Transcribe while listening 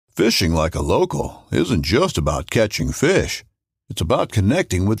Fishing like a local isn't just about catching fish. It's about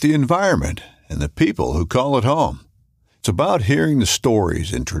connecting with the environment and the people who call it home. It's about hearing the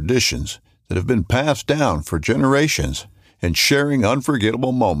stories and traditions that have been passed down for generations and sharing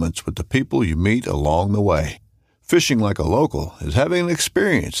unforgettable moments with the people you meet along the way. Fishing like a local is having an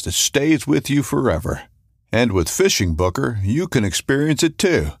experience that stays with you forever. And with Fishing Booker, you can experience it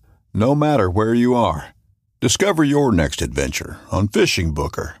too, no matter where you are. Discover your next adventure on Fishing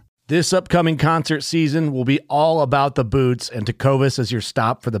Booker. This upcoming concert season will be all about the boots, and Tecovas is your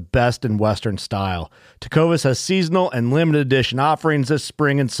stop for the best in Western style. Tecovas has seasonal and limited edition offerings this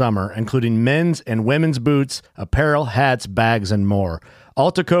spring and summer, including men's and women's boots, apparel, hats, bags, and more.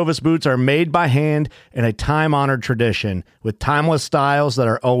 All Tecovas boots are made by hand in a time-honored tradition with timeless styles that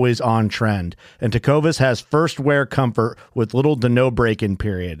are always on trend. And Tecovas has first wear comfort with little to no break-in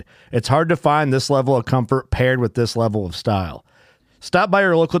period. It's hard to find this level of comfort paired with this level of style. Stop by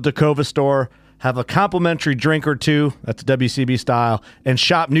your local Tecovas store, have a complimentary drink or two, that's WCB style, and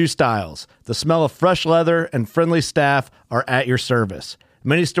shop new styles. The smell of fresh leather and friendly staff are at your service.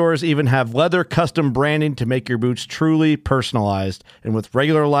 Many stores even have leather custom branding to make your boots truly personalized. And with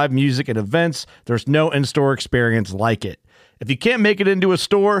regular live music and events, there's no in-store experience like it. If you can't make it into a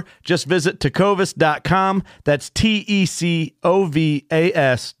store, just visit tecovas.com. That's TECOVAS.com.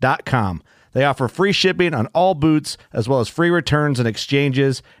 They offer free shipping on all boots, as well as free returns and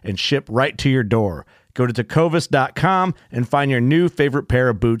exchanges, and ship right to your door. Go to tecovas.com and find your new favorite pair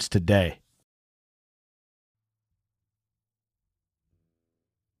of boots today.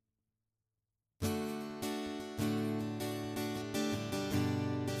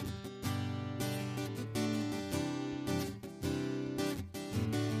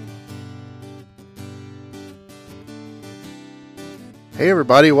 Hey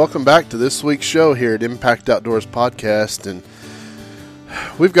everybody, welcome back to this week's show here at Impact Outdoors Podcast, and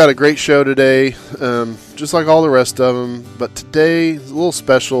we've got a great show today, just like all the rest of them, but today is a little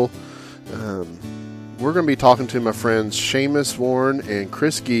special. We're going to be talking to my friends Seamus Warren and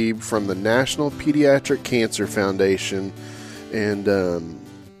Chris Gieb from the National Pediatric Cancer Foundation, and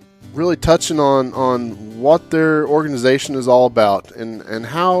really touching on what their organization is all about and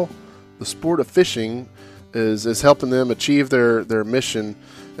how the sport of fishing is helping them achieve their mission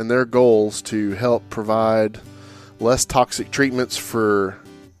and their goals to help provide less toxic treatments for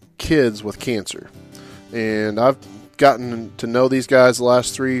kids with cancer. And I've gotten to know these guys the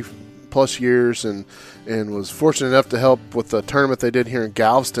last 3+ years and was fortunate enough to help with the tournament they did here in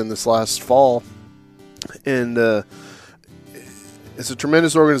Galveston this last fall. And it's a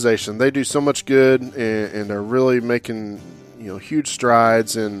tremendous organization. They do so much good and are really making huge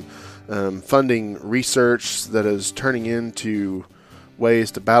strides in funding research that is turning into ways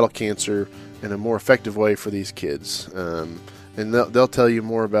to battle cancer in a more effective way for these kids. And they'll tell you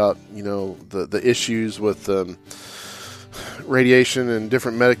more about, the issues with radiation and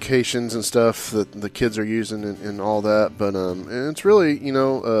different medications and stuff that the kids are using and all that. But and it's really,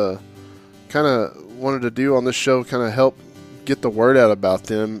 kind of wanted to do on this show, kind of help get the word out about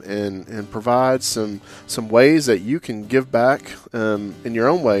them and provide some ways that you can give back in your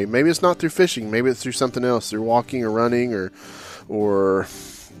own way. Maybe it's not through fishing, maybe it's through something else, through walking or running or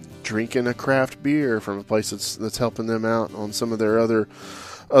drinking a craft beer from a place that's helping them out on some of their other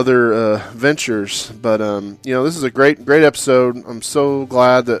ventures. But this is a great episode. I'm so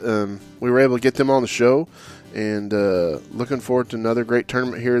glad that we were able to get them on the show. And looking forward to another great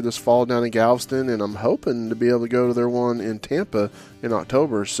tournament here this fall down in Galveston. And I'm hoping to be able to go to their one in Tampa in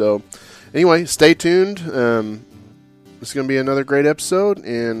October. So anyway, stay tuned. It's going to be another great episode.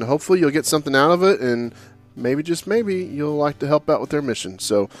 And hopefully you'll get something out of it. And maybe, just maybe, you'll like to help out with their mission.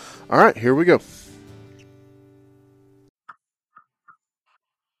 So, all right, here we go.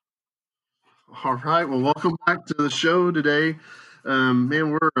 All right. Well, welcome back to the show today.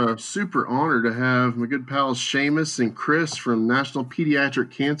 Man, we're super honored to have my good pals Seamus and Chris from National Pediatric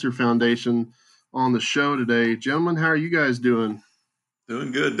Cancer Foundation on the show today. Gentlemen, how are you guys doing?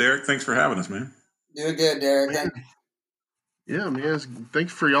 Doing good, Derek. Thanks for having us, man. Doing good, Derek. Yeah, man.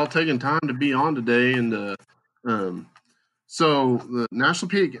 Thanks for y'all taking time to be on today. And so the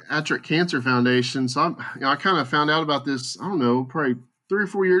National Pediatric Cancer Foundation. So I kind of found out about this, I don't know, probably 3 or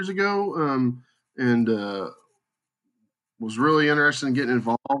 4 years ago, and was really interested in getting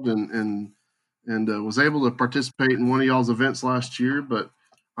involved and was able to participate in one of y'all's events last year. But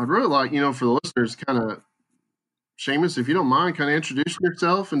I'd really like, for the listeners, kind of, Seamus, if you don't mind, kind of introducing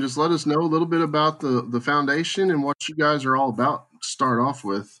yourself and just let us know a little bit about the foundation and what you guys are all about to start off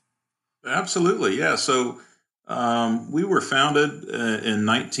with. Absolutely, yeah. So We were founded in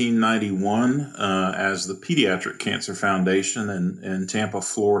 1991 as the Pediatric Cancer Foundation in Tampa,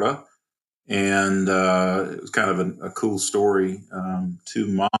 Florida. And it was kind of a cool story. Two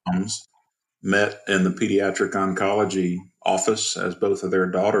moms met in the pediatric oncology office as both of their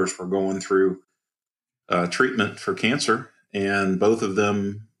daughters were going through treatment for cancer. And both of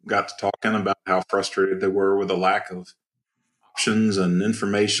them got to talking about how frustrated they were with the lack of options and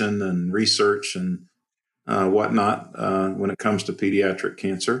information and research and whatnot when it comes to pediatric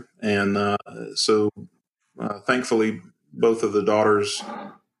cancer. And so thankfully, both of the daughters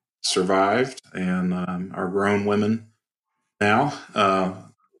survived and are grown women now,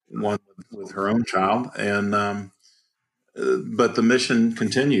 one with her own child. And but the mission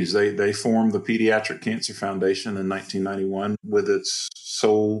continues. They formed the Pediatric Cancer Foundation in 1991 with its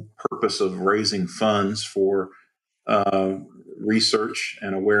sole purpose of raising funds for research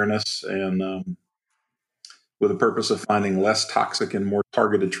and awareness and with the purpose of finding less toxic and more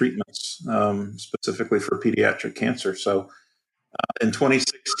targeted treatments, specifically for pediatric cancer. So in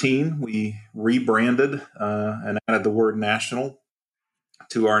 2016, we rebranded and added the word national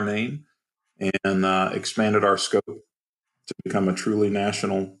to our name and expanded our scope to become a truly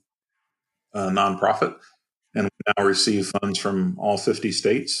national nonprofit. And we now receive funds from all 50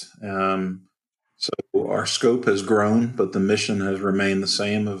 states. So our scope has grown, but the mission has remained the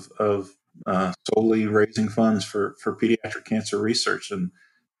same of solely raising funds for pediatric cancer research. And,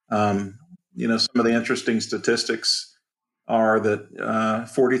 some of the interesting statistics are that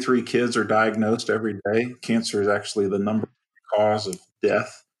 43 kids are diagnosed every day. Cancer is actually the number one cause of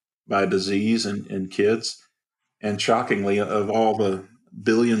death by disease in kids. And shockingly, of all the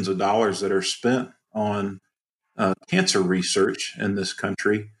billions of dollars that are spent on cancer research in this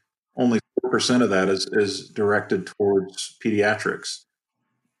country, only 4% of that is directed towards pediatrics.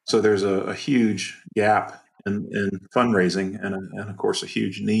 So there's a huge gap in fundraising and of course, a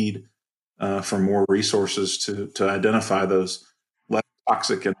huge need for more resources to identify those less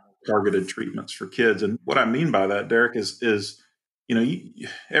toxic and targeted treatments for kids. And what I mean by that, Derek, is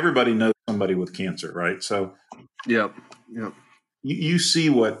everybody knows somebody with cancer, right? So Yep. you see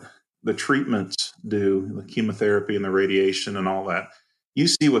what the treatments do, the chemotherapy and the radiation and all that. You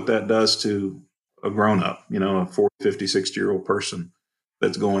see what that does to a grown up, a 40, 50, 60-year-old person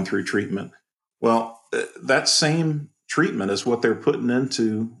that's going through treatment. Well, that same treatment is what they're putting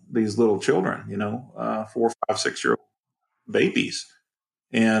into these little children, 4, 5, 6-year-old babies.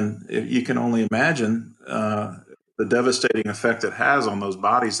 And you can only imagine the devastating effect it has on those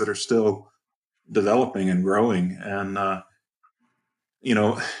bodies that are still developing and growing. And,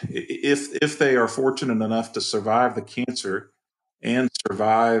 if they are fortunate enough to survive the cancer and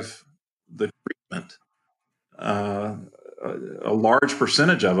survive the treatment, a large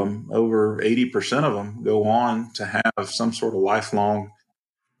percentage of them, over 80% of them, go on to have some sort of lifelong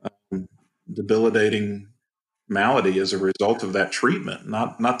debilitating malady as a result of that treatment.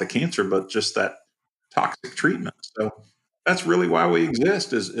 Not the cancer, but just that toxic treatment. So that's really why we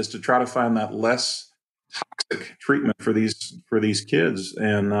exist, is to try to find that less toxic treatment for these kids.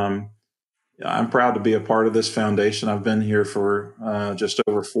 And I'm proud to be a part of this foundation. I've been here for just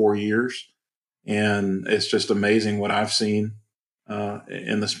over 4 years. And it's just amazing what I've seen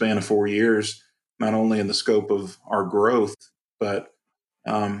in the span of 4 years, not only in the scope of our growth, but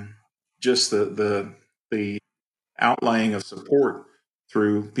just the outlaying of support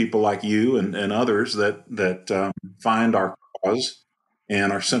through people like you and others that find our cause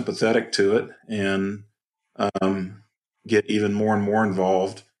and are sympathetic to it and get even more and more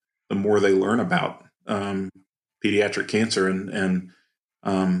involved the more they learn about pediatric cancer and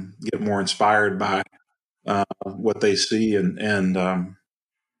get more inspired by what they see and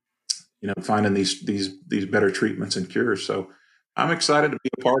finding these better treatments and cures. So I'm excited to be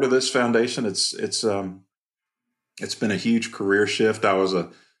a part of this foundation. It's been a huge career shift. I was a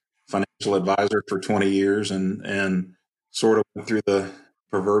financial advisor for 20 years and sort of went through the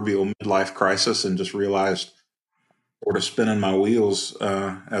proverbial midlife crisis and just realized sort of spinning my wheels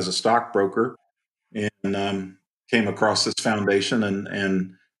as a stockbroker and came across this foundation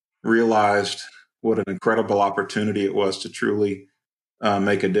and realized what an incredible opportunity it was to truly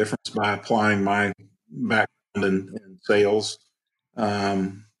make a difference by applying my background in sales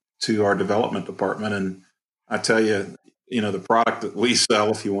to our development department. And I tell you, the product that we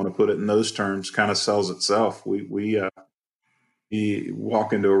sell, if you want to put it in those terms, kind of sells itself. We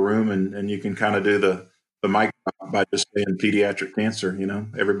walk into a room and you can kind of do the mic by just saying pediatric cancer.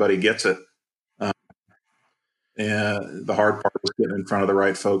 Everybody gets it. And the hard part is getting in front of the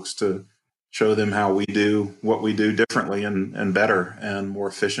right folks to show them how we do what we do differently and better and more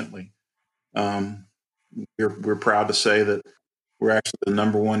efficiently. we're proud to say that we're actually the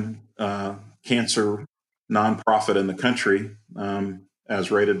number one cancer nonprofit in the country,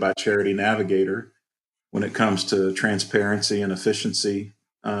 as rated by Charity Navigator, when it comes to transparency and efficiency,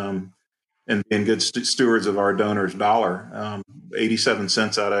 and being good stewards of our donors' dollar. 87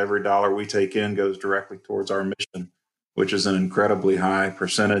 cents out of every dollar we take in goes directly towards our mission, which is an incredibly high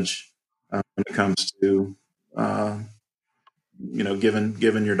percentage when it comes to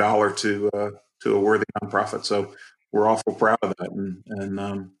giving your dollar to a worthy nonprofit. So we're awful proud of that,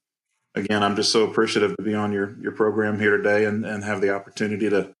 and again, I'm just so appreciative to be on your program here today and have the opportunity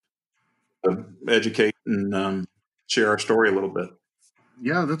to educate and share our story a little bit.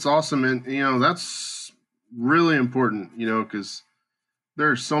 Yeah, that's awesome. And, that's really important, because there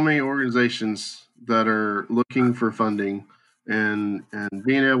are so many organizations that are looking for funding, and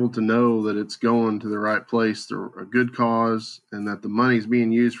being able to know that it's going to the right place, a good cause, and that the money's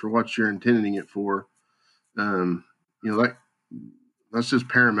being used for what you're intending it for. That's just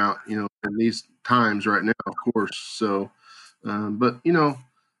paramount, in these times right now, of course. So, but,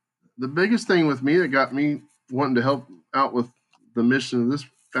 the biggest thing with me that got me wanting to help out with the mission of this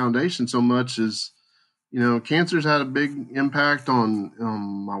foundation so much is, cancer's had a big impact on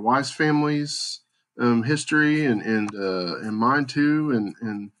my wife's family's history and mine too.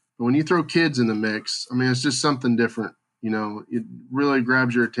 And when you throw kids in the mix, I mean, it's just something different. It really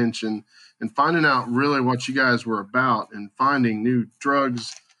grabs your attention, and finding out really what you guys were about and finding new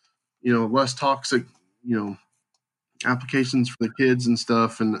drugs, less toxic, applications for the kids and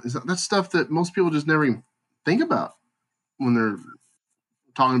stuff. And that's stuff that most people just never even think about when they're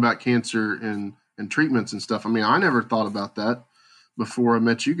talking about cancer and treatments and stuff. I mean, I never thought about that before I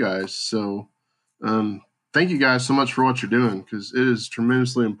met you guys. So thank you guys so much for what you're doing, because it is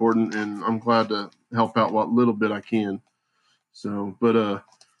tremendously important, and I'm glad to help out what little bit I can. So, but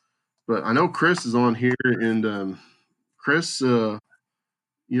I know Chris is on here, and Chris, kind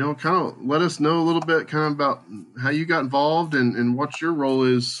of let us know a little bit kind of about how you got involved and what your role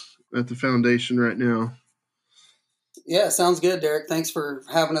is at the foundation right now. Yeah, sounds good, Derek. Thanks for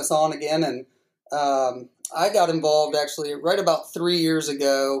having us on again. And I got involved actually right about 3 years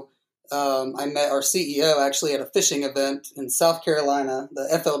ago. I met our CEO actually at a fishing event in South Carolina, the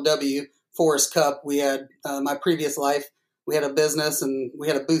FLW Forest Cup. We had my previous life. We had a business and we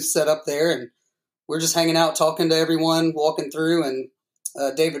had a booth set up there, and we're just hanging out, talking to everyone, walking through, and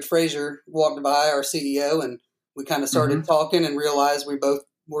David Frazier walked by, our CEO, and we kind of started talking and realized we both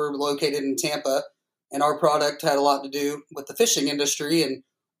were located in Tampa, and our product had a lot to do with the fishing industry. And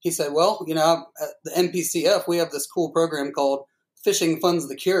he said, well, at the NPCF, we have this cool program called Fishing Funds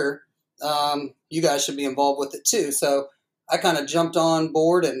the Cure. You guys should be involved with it too. So I kind of jumped on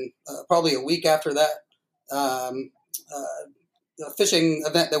board, and probably a week after that the fishing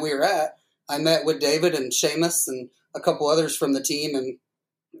event that we were at, I met with David and Seamus and a couple others from the team, and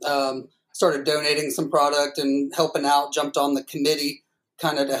started donating some product and helping out, jumped on the committee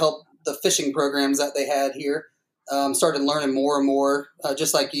kind of to help the fishing programs that they had here. Started learning more and more,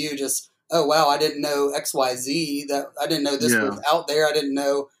 just like you, oh, wow, I didn't know XYZ, that I didn't know this was out there. I didn't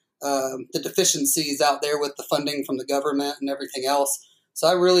know the deficiencies out there with the funding from the government and everything else. So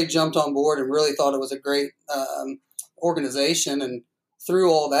I really jumped on board and really thought it was a great organization. And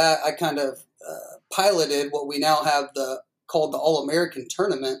through all that, I kind of piloted what we now have called the All-American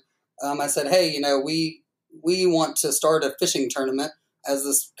Tournament. I said, hey, we want to start a fishing tournament as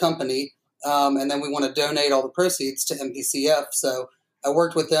this company, and then we want to donate all the proceeds to NPCF. So I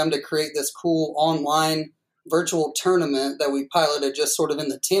worked with them to create this cool online virtual tournament that we piloted just sort of in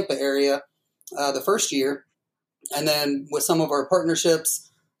the Tampa area the first year. And then with some of our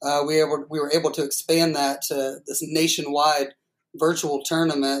partnerships, we were able to expand that to this nationwide virtual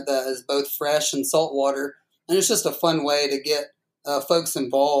tournament that is both fresh and saltwater. And it's just a fun way to get folks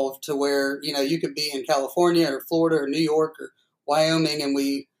involved to where, you could be in California or Florida or New York or Wyoming, and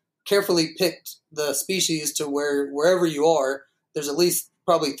we carefully picked the species to wherever you are, there's at least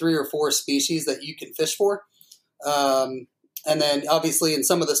probably 3 or 4 species that you can fish for. And then obviously in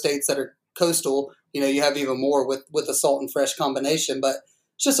some of the states that are coastal, you have even more with the salt and fresh combination, but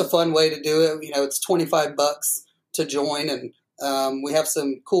it's just a fun way to do it. It's $25 to join, and we have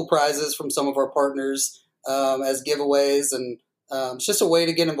some cool prizes from some of our partners as giveaways, and it's just a way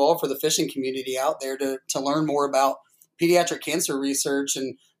to get involved for the fishing community out there to learn more about pediatric cancer research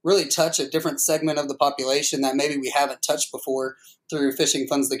and really touch a different segment of the population that maybe we haven't touched before through Fishing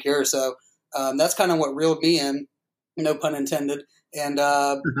Funds the Cure. So that's kind of what reeled me in, no pun intended. And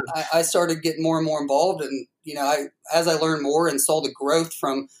I started getting more and more involved. And, as I learned more and saw the growth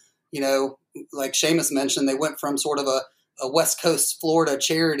from, like Seamus mentioned, they went from sort of a West Coast Florida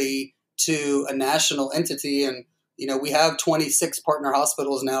charity to a national entity. And, we have 26 partner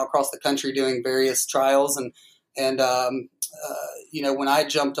hospitals now across the country doing various trials. And when I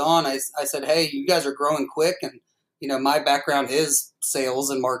jumped on, I said, hey, you guys are growing quick. And, my background is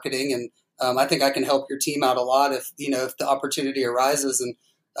sales and marketing. And I think I can help your team out a lot if the opportunity arises. And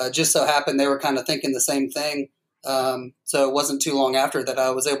just so happened they were kind of thinking the same thing. So it wasn't too long after that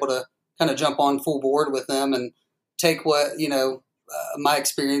I was able to kind of jump on full board with them and take what, my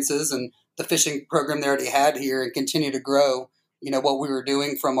experiences and the fishing program they already had here and continue to grow, what we were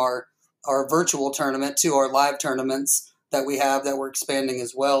doing from our virtual tournament to our live tournaments that we have that we're expanding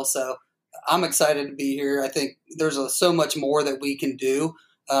as well. So I'm excited to be here. I think there's so much more that we can do.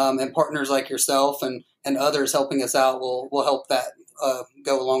 And partners like yourself and others helping us out will help that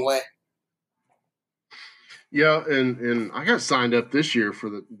go a long way. Yeah, and I got signed up this year for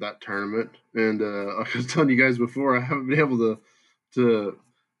that tournament, and I was telling you guys before, I haven't been able to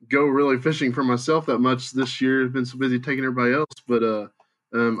go really fishing for myself that much this year. I've been so busy taking everybody else, but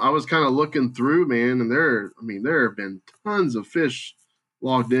I was kind of looking through, man, and there have been tons of fish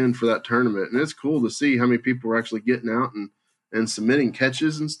logged in for that tournament, and it's cool to see how many people are actually getting out and submitting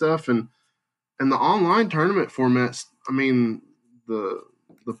catches and stuff, and the online tournament formats. I mean, the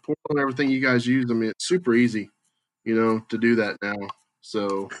portal and everything you guys use, I mean, it's super easy, to do that now.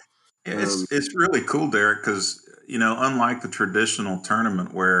 So it's really cool, Derek, because unlike the traditional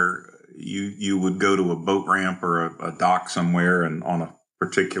tournament where you would go to a boat ramp or a dock somewhere and on a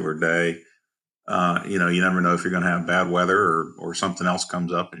particular day, you never know if you're going to have bad weather or something else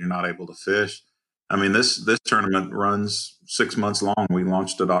comes up and you're not able to fish. I mean, this tournament runs 6 months long. We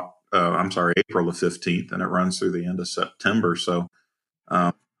launched it April the 15th, and it runs through the end of September. So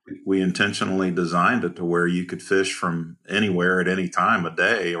we intentionally designed it to where you could fish from anywhere at any time of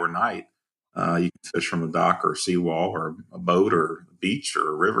day or night. You can fish from a dock or a seawall or a boat or a beach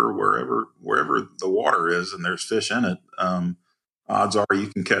or a river, wherever the water is and there's fish in it. Odds are you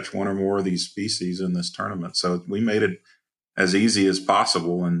can catch one or more of these species in this tournament. So we made it as easy as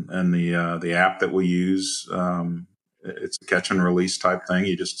possible. And the app that we use, it's a catch and release type thing.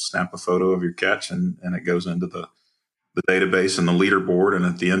 You just snap a photo of your catch and it goes into the database and the leaderboard. And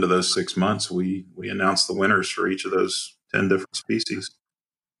at the end of those 6 months, we announce the winners for each of those 10 different species.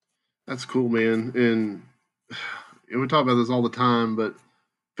 That's cool, man. And we talk about this all the time, but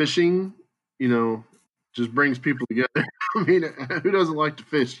fishing, just brings people together. I mean, who doesn't like to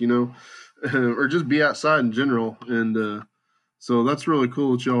fish, or just be outside in general. And so that's really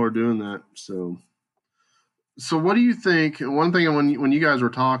cool that y'all are doing that. So what do you think? One thing when you guys were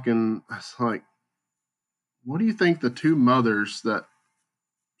talking, it's like, what do you think the two mothers that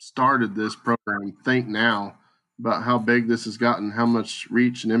started this program think now about how big this has gotten, how much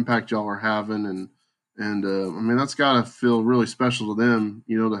reach and impact y'all are having? And I mean, that's got to feel really special to them,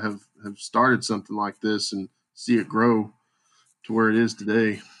 to have started something like this and see it grow to where it is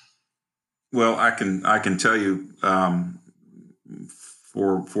today. Well, I can tell you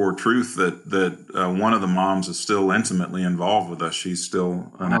for truth that one of the moms is still intimately involved with us. She's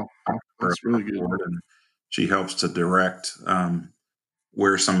still that's really good. And she helps to direct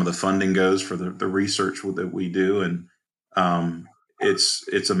where some of the funding goes for the research that we do. And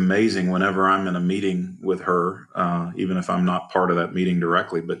it's amazing whenever I'm in a meeting with her, even if I'm not part of that meeting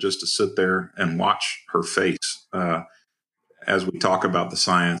directly, but just to sit there and watch her face as we talk about the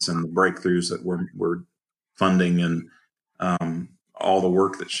science and the breakthroughs that we're funding and all the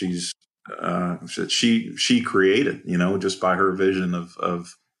work that she created, just by her vision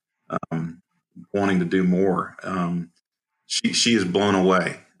of wanting to do more. She is blown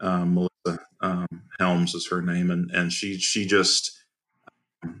away. Melissa Helms is her name, and she just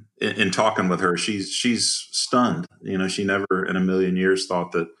in talking with her, she's stunned. She never in a million years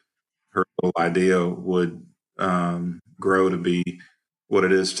thought that her little idea would grow to be what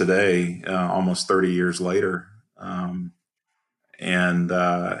it is today, almost 30 years later. And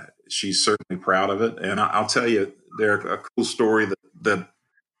she's certainly proud of it. And I'll tell you, Derek, a cool story that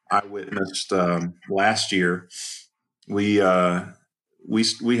I witnessed last year. We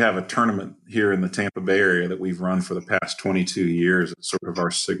have a tournament here in the Tampa Bay area that we've run for the past 22 years. It's sort of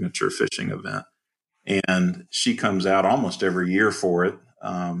our signature fishing event. And she comes out almost every year for it.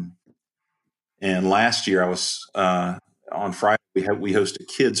 And last year I was on Friday, we host a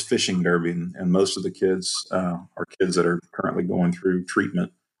kids fishing derby, and most of the kids are kids that are currently going through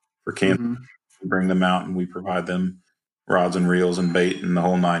treatment for cancer. Mm-hmm. We bring them out and we provide them rods and reels and bait and the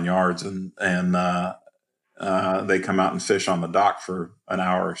whole 9 yards. And they come out and fish on the dock for an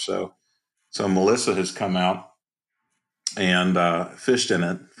hour or so. So Melissa has come out and fished in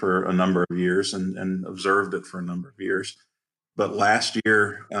it for a number of years and observed it for a number of years. But last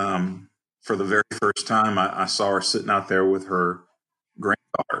year, for the very first time, I saw her sitting out there with her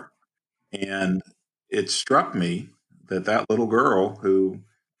granddaughter. And it struck me that that little girl, who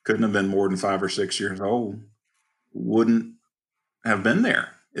couldn't have been more than 5 or 6 years old, wouldn't have been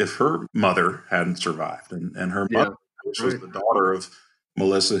there if her mother hadn't survived. And her mother, which was the daughter of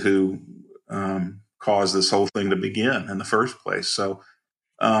Melissa, who caused this whole thing to begin in the first place. So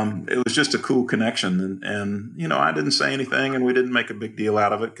it was just a cool connection. And, you know, I didn't say anything and we didn't make a big deal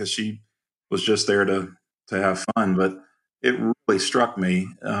out of it because she was just there to have fun. But it really struck me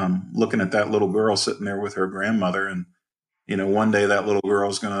looking at that little girl sitting there with her grandmother. And, you know, one day that little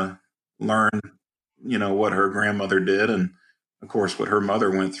girl's going to learn, you know, what her grandmother did. And of course, what her mother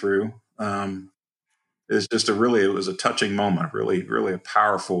went through. It's just it was a touching moment, really, really a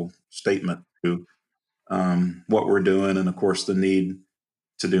powerful statement to what we're doing. And of course, the need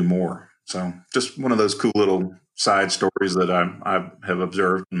to do more. So just one of those cool little side stories that I have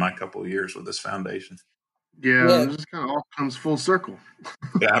observed in my couple of years with this foundation. Yeah. It just kind of all comes full circle.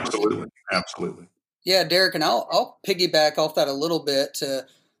 Yeah, absolutely. Absolutely. Yeah, Derek, and I'll piggyback off that a little bit to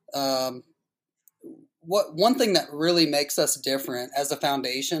one thing that really makes us different as a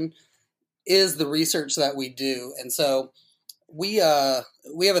foundation is the research that we do. And so we have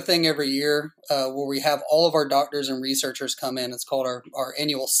a thing every year where we have all of our doctors and researchers come in. It's called our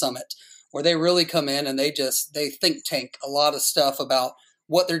annual summit, where they really come in and they think tank a lot of stuff about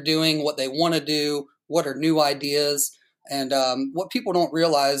what they're doing, what they want to do, what are new ideas. And what people don't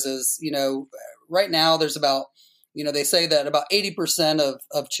realize is, you know, right now there's about, you know, they say that about 80%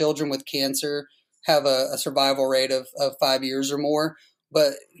 of children with cancer have a survival rate of 5 years or more.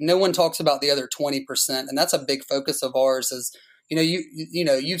 But no one talks about the other 20%. And that's a big focus of ours is, you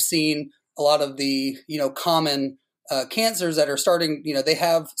know, you've seen a lot of the, you know, common cancers that are starting, you know, they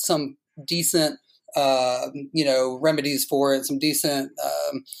have some decent, you know, remedies for it, some decent,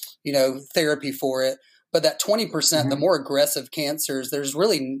 you know, therapy for it. But that 20%, the more aggressive cancers, there's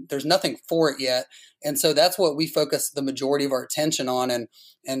nothing for it yet. And so that's what we focus the majority of our attention on.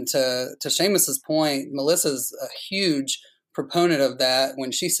 And to Seamus's point, Melissa's a huge proponent of that.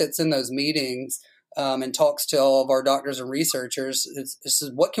 When she sits in those meetings and talks to all of our doctors and researchers, it's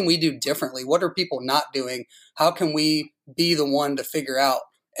what can we do differently? What are people not doing? How can we be the one to figure out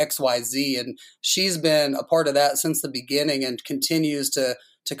X, Y, Z? And she's been a part of that since the beginning and continues to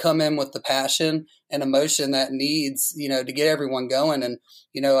come in with the passion and emotion that needs, you know, to get everyone going. And,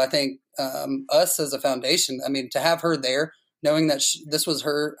 you know, I think us as a foundation, I mean, to have her there, knowing that this was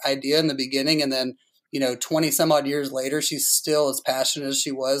her idea in the beginning, and then, you know, 20 some odd years later, she's still as passionate as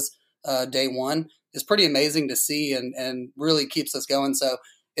she was day one, is pretty amazing to see and really keeps us going. So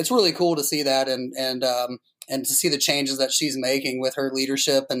it's really cool to see that and to see the changes that she's making with her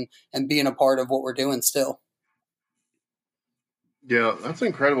leadership and being a part of what we're doing still. Yeah, that's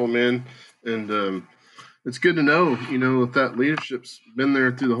incredible, man. And it's good to know, you know, that leadership's been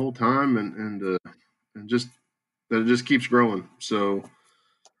there through the whole time and just that it just keeps growing. So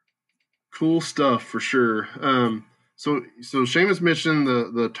cool stuff for sure. So Seamus mentioned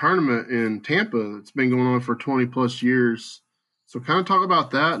the tournament in Tampa. It's been going on for 20 plus years. So kind of talk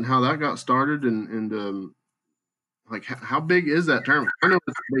about that and how that got started and like how big is that tournament? I know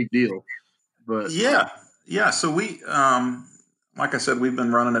it's a big deal, but yeah. So we, like I said, we've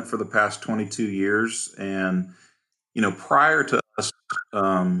been running it for the past 22 years. And, you know, prior to us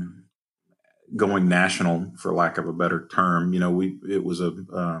going national, for lack of a better term, you know, it was a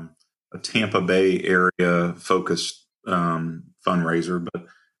Tampa Bay area focused fundraiser. But,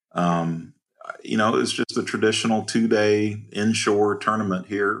 you know, it's just a traditional 2-day inshore tournament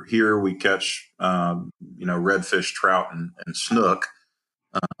here. Here we catch, you know, redfish, trout, and snook,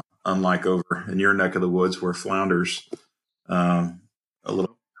 unlike over in your neck of the woods where flounders a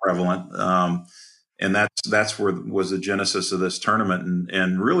little prevalent. And that's where was the genesis of this tournament.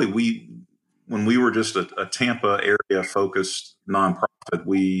 And really when we were just a Tampa area focused nonprofit,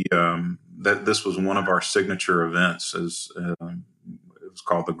 that this was one of our signature events it was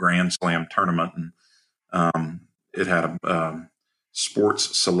called the Grand Slam Tournament. And it had a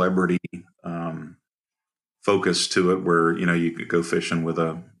sports celebrity focus to it where, you know, you could go fishing with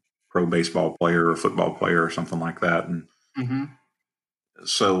a pro baseball player or football player or something like that. And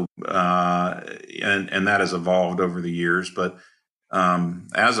so, and that has evolved over the years, but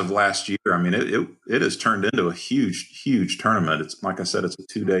as of last year, I mean, it has turned into a huge tournament. It's like I said, it's a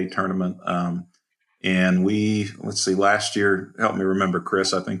 2-day tournament. And let's see, last year, help me remember,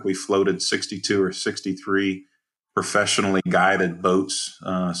 Chris, I think we floated 62 or 63 professionally guided boats.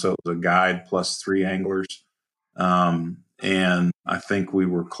 So it was a guide plus 3 anglers. And I think we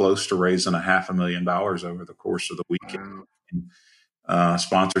were close to raising $500,000 over the course of the weekend. Wow.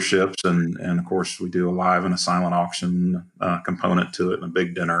 sponsorships, and of course we do a live and a silent auction component to it, and a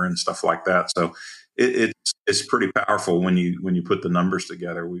big dinner and stuff like that. So it's pretty powerful when you put the numbers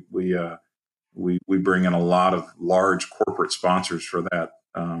together. We bring in a lot of large corporate sponsors for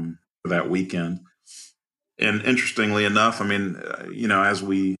that weekend. And interestingly enough, I mean, as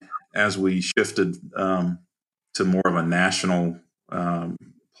we shifted to more of a national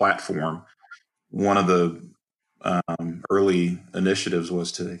platform, one of the early initiatives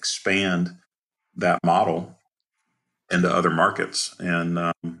was to expand that model into other markets.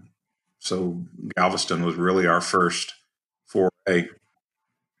 And so Galveston was really our first foray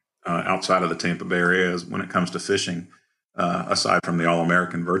outside of the Tampa Bay area when it comes to fishing, aside from the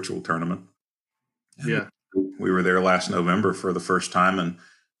All-American virtual tournament. Yeah. We were there last November for the first time and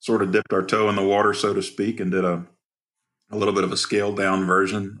sort of dipped our toe in the water, so to speak, and did a little bit of a scaled down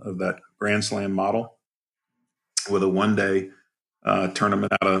version of that Grand Slam model with a one-day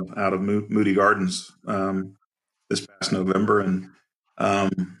tournament out of Moody Gardens this past November, and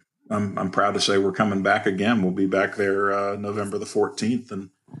I'm proud to say we're coming back again. We'll be back there November the 14th, and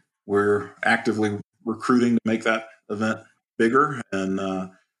we're actively recruiting to make that event bigger, and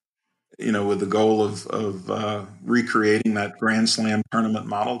with the goal of recreating that Grand Slam tournament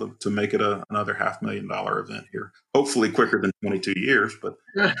model to make it another $500,000 event here. Hopefully quicker than 22 years, but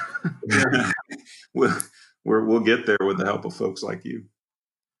we'll get there with the help of folks like you.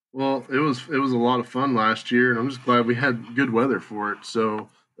 Well, it was a lot of fun last year, and I'm just glad we had good weather for it. So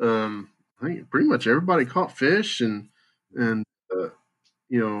I think pretty much everybody caught fish, and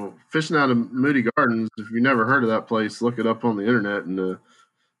fishing out of Moody Gardens. If you never heard of that place, look it up on the internet, and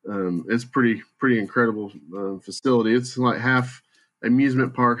it's pretty incredible facility. It's like half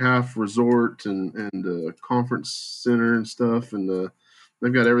amusement park, half resort, and conference center and stuff, and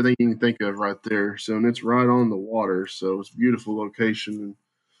they've got everything you can think of right there. So, and it's right on the water, so it's a beautiful location.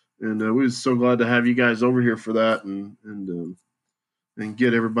 And we was so glad to have you guys over here for that, and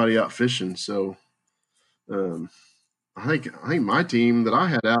get everybody out fishing. So, I think my team that I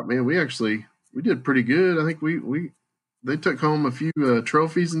had out, man, we did pretty good. I think they took home a few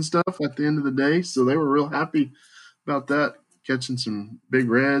trophies and stuff at the end of the day, so they were real happy about that, catching some big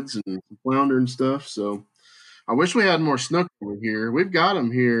reds and some flounder and stuff. So, I wish we had more snook over here. We've got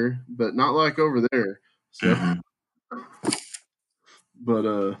them here, but not like over there. So. Mm-hmm.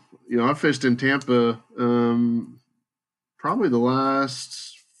 But I fished in Tampa probably the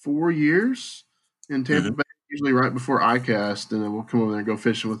last 4 years in Tampa Bay, usually right before ICAST, and then we'll come over there and go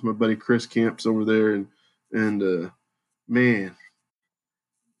fishing with my buddy Chris Camps over there, and man,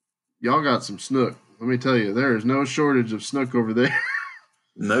 y'all got some snook. Let me tell you, there is no shortage of snook over there.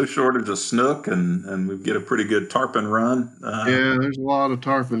 No shortage of snook, and we get a pretty good tarpon run. Yeah, there's a lot of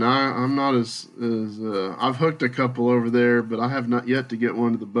tarpon. I'm not as I've hooked a couple over there, but I have not yet to get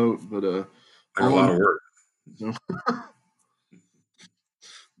one to the boat. But they're a lot of work. So.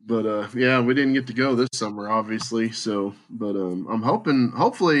 But yeah, we didn't get to go this summer, obviously. So, but I'm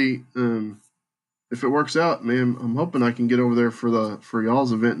hopefully, if it works out, man, I'm hoping I can get over there for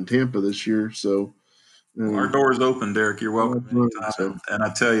y'all's event in Tampa this year. So. Our door's open, Derek. You're welcome anytime. And I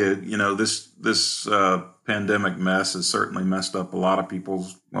tell you, this pandemic mess has certainly messed up a lot of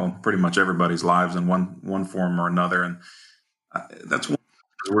people's, well, pretty much everybody's lives in one form or another. And that's one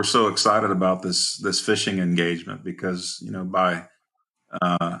we're so excited about this fishing engagement because by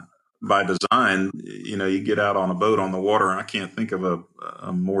design, you get out on a boat on the water, and I can't think of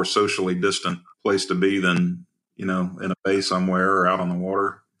a more socially distant place to be than in a bay somewhere or out on the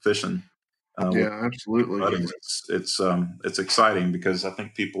water fishing. Yeah, absolutely. It's exciting because I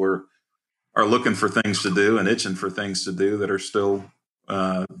think people are looking for things to do and itching for things to do that are still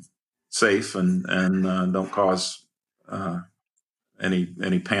safe and don't cause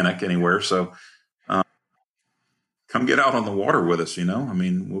any panic anywhere. So come get out on the water with us. I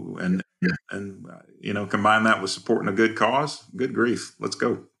mean, and combine that with supporting a good cause. Good grief, let's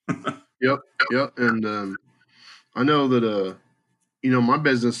go. Yep, and I know that.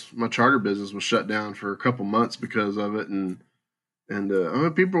 My charter business was shut down for a couple months because of it, and I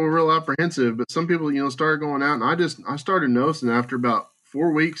mean, people were real apprehensive, but some people, started going out, and I started noticing after about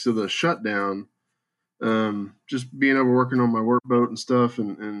 4 weeks of the shutdown, just being over working on my workboat and stuff,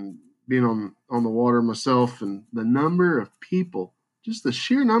 and being on the water myself, and the number of people, just the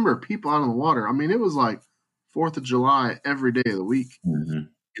sheer number of people out on the water. I mean, it was like 4th of July every day of the week,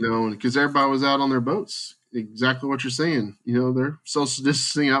 because everybody was out on their boats. Exactly what you're saying. They're social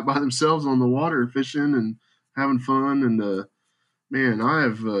distancing out by themselves on the water, fishing and having fun. And man, I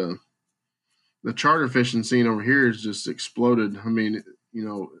have the charter fishing scene over here has just exploded. I mean,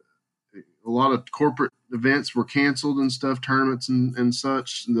 a lot of corporate events were canceled and stuff, tournaments and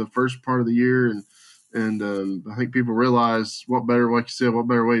such in the first part of the year. And I think people realized like you said, what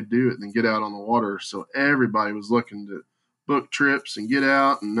better way to do it than get out on the water. So everybody was looking to book trips and get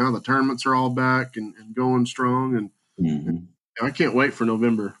out. And now the tournaments are all back and going strong. And I can't wait for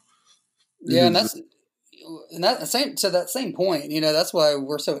November. Yeah, and that same point, that's why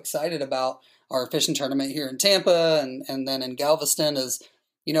we're so excited about our fishing tournament here in Tampa and then in Galveston is,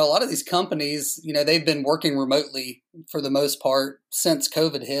 a lot of these companies, they've been working remotely for the most part since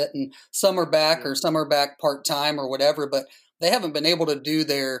COVID hit, and some are back or some are back part-time or whatever, but they haven't been able to do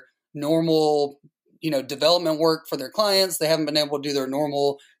their normal, development work for their clients. They haven't been able to do their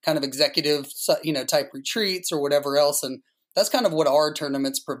normal kind of executive, type retreats or whatever else. And that's kind of what our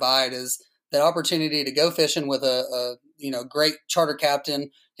tournaments provide is that opportunity to go fishing with a great charter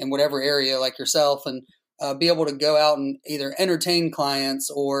captain in whatever area like yourself and be able to go out and either entertain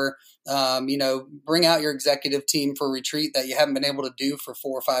clients or, bring out your executive team for a retreat that you haven't been able to do for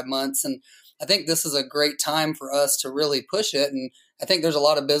 4 or 5 months. And I think this is a great time for us to really push it. And I think there's a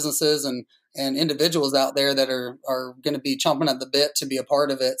lot of businesses and individuals out there that are going to be chomping at the bit to be a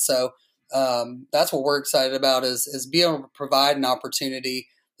part of it. So that's what we're excited about is being able to provide an opportunity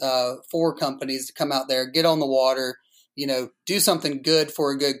for companies to come out there, get on the water, do something good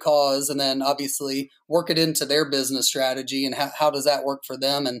for a good cause, and then obviously work it into their business strategy and how does that work for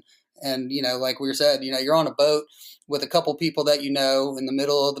them? And like we said, you're on a boat with a couple people that in the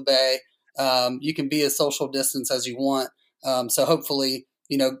middle of the bay. You can be as social distance as you want. So hopefully,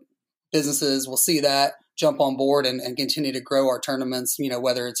 businesses will see that, jump on board and continue to grow our tournaments,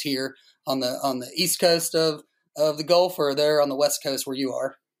 whether it's here on the East Coast of the Gulf or there on the West Coast where you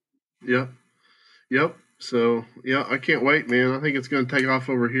are. Yep. So, I can't wait, man. I think it's going to take off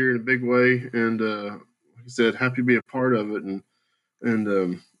over here in a big way. And like I said, happy to be a part of it.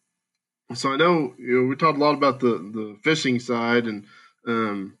 And so I know, we talked a lot about the fishing side, and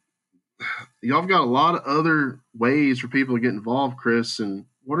y'all have got a lot of other ways for people to get involved, Chris. And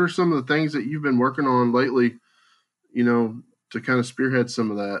what are some of the things that you've been working on lately, to kind of spearhead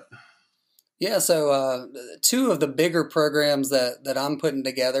some of that? Yeah. So two of the bigger programs that I'm putting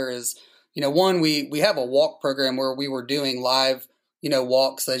together is, one, we have a walk program where we were doing live,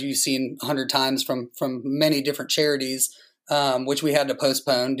 walks that you've seen 100 times from many different charities, which we had to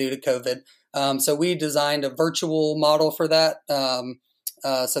postpone due to COVID. So we designed a virtual model for that.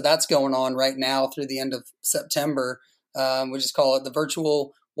 So that's going on right now through the end of September. We just call it the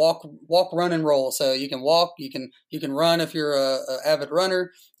virtual walk, run, and roll. So you can walk, you can run if you're a avid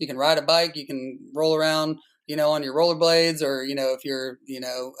runner, you can ride a bike, you can roll around, on your rollerblades, or, if you're,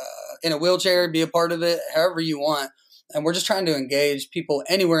 in a wheelchair, be a part of it, however you want. And we're just trying to engage people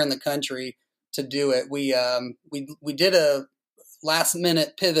anywhere in the country to do it. We did a last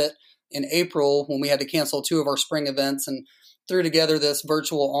minute pivot in April when we had to cancel 2 of our spring events and threw together this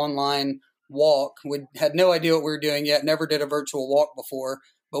virtual online walk. We had no idea what we were doing yet, never did a virtual walk before,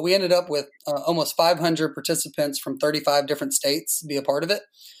 but we ended up with almost 500 participants from 35 different states be a part of it,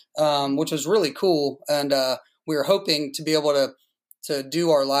 which was really cool. And we were hoping to be able to do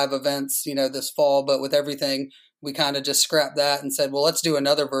our live events, this fall, but with everything, we kind of just scrapped that and said, well, let's do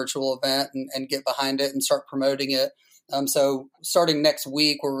another virtual event and get behind it and start promoting it. So starting next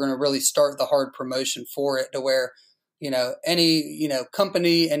week, we're going to really start the hard promotion for it to where, any,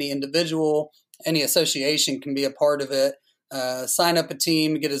 company, any individual, any association can be a part of it. Sign up a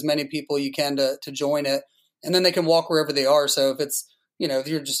team, get as many people you can to join it, and then they can walk wherever they are. So if it's,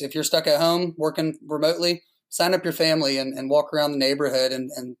 if you're stuck at home working remotely, sign up your family and walk around the neighborhood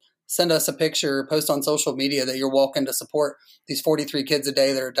and send us a picture, post on social media that you're walking to support these 43 kids a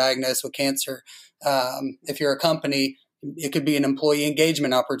day that are diagnosed with cancer. If you're a company, it could be an employee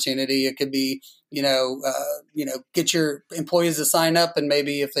engagement opportunity. It could be, get your employees to sign up, and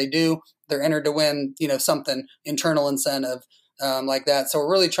maybe if they do, they're entered to win, something internal incentive like that. So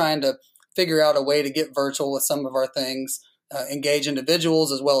we're really trying to figure out a way to get virtual with some of our things, engage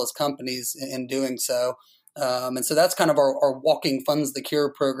individuals as well as companies in doing so. And so that's kind of our Walking Funds the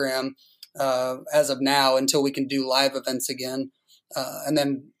Cure program as of now until we can do live events again. And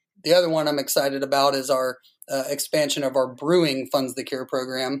then the other one I'm excited about is our expansion of our Brewing Funds the Cure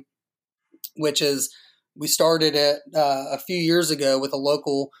program, which is we started it a few years ago with a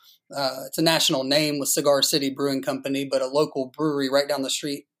local, it's a national name with Cigar City Brewing Company, but a local brewery right down the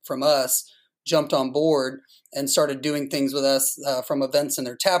street from us jumped on board and started doing things with us from events in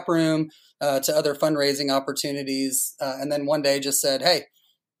their tap room to other fundraising opportunities. And then one day just said, hey,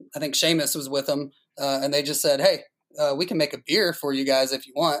 I think Seamus was with them, and they just said, hey, we can make a beer for you guys if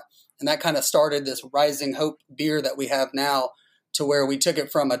you want. And that kind of started this Rising Hope beer that we have now. to where we took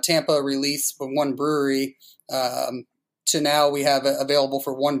it from a Tampa release from one brewery to now we have it available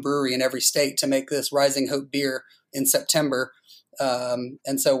for one brewery in every state to make this Rising Hope beer in September.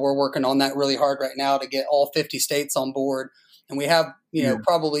 And so we're working on that really hard right now to get all 50 states on board. And we have,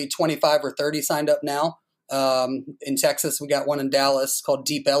 probably 25 or 30 signed up now. In Texas, we got one in Dallas called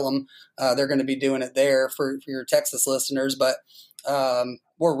Deep Ellum. They're going to be doing it there for your Texas listeners. But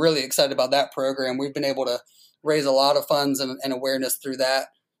we're really excited about that program. We've been able to raise a lot of funds and awareness through that.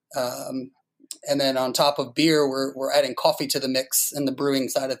 And then on top of beer, we're adding coffee to the mix in the brewing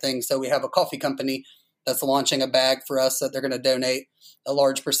side of things. So we have a coffee company that's launching a bag for us that they're going to donate a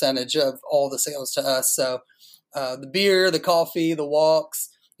large percentage of all the sales to us. So the beer, the coffee, the walks,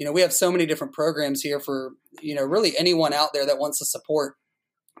 we have so many different programs here for, really anyone out there that wants to support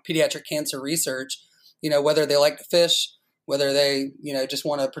pediatric cancer research, whether they like to fish, whether they, just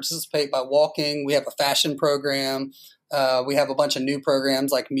want to participate by walking. We have a fashion program. We have a bunch of new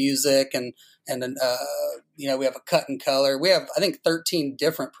programs like music and we have a cut and color. We have, I think, 13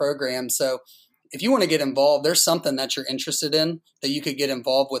 different programs. So if you want to get involved, there's something that you're interested in that you could get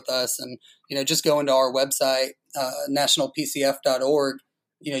involved with us. And, just go into our website, nationalpcf.org.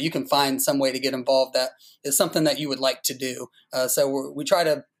 You can find some way to get involved that is something that you would like to do. So we try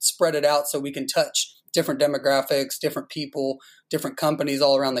to spread it out so we can touch different demographics, different people, different companies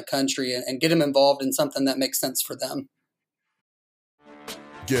all around the country and get them involved in something that makes sense for them.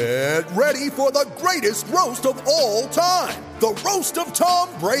 Get ready for the greatest roast of all time, the Roast of Tom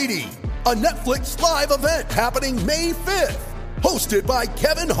Brady, a Netflix live event happening May 5th. Hosted by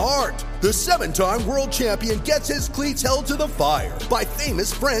Kevin Hart, the 7-time world champion gets his cleats held to the fire by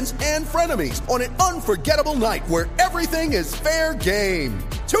famous friends and frenemies on an unforgettable night where everything is fair game.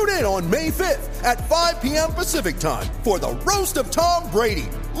 Tune in on May 5th at 5 p.m. Pacific time for the Roast of Tom Brady,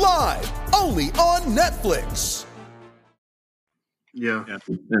 live only on Netflix. Yeah.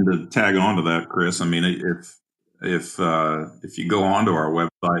 And to tag on to that, Chris, I mean, if you go onto our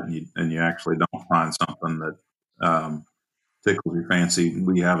website and you actually don't find something that tickles your fancy,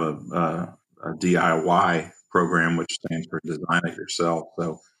 we have a DIY program, which stands for Design It Yourself.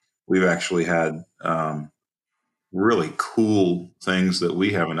 So we've actually had really cool things that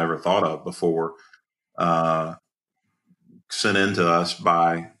we haven't ever thought of before sent in to us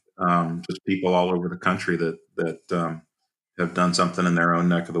by just people all over the country that have done something in their own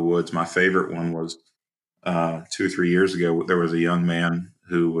neck of the woods. My favorite one was 2 or 3 years ago. There was a young man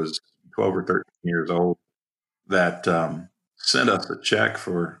who was 12 or 13 years old that sent us a check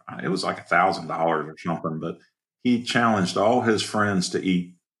for, it was like $1,000 or something, but he challenged all his friends to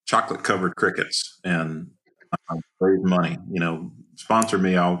eat chocolate covered crickets and raise money. Sponsor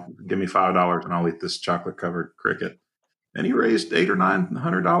me, give me $5 and I'll eat this chocolate covered cricket. And he raised $800 or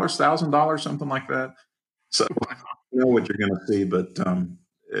 $900, $1,000, something like that. So you know what you're going to see, but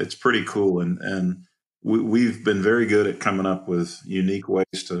it's pretty cool. And we've been very good at coming up with unique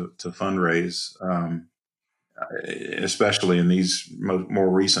ways to fundraise, especially in these more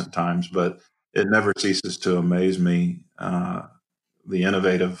recent times. But it never ceases to amaze me, the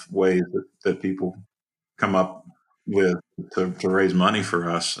innovative ways that people come up with to raise money for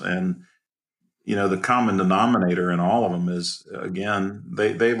us. And the common denominator in all of them is, again,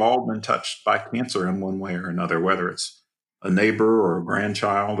 they've all been touched by cancer in one way or another, whether it's a neighbor or a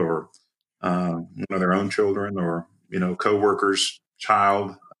grandchild or one of their own children or, coworker's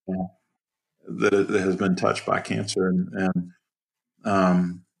child that has been touched by cancer.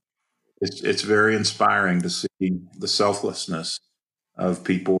 And it's very inspiring to see the selflessness of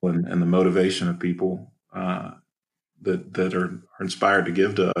people and the motivation of people that are inspired to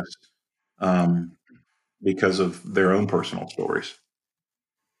give to us. Because of their own personal stories.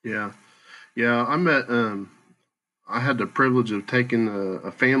 Yeah. I had the privilege of taking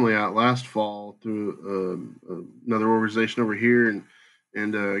a family out last fall through another organization over here,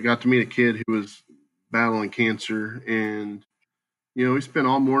 and got to meet a kid who was battling cancer. And we spent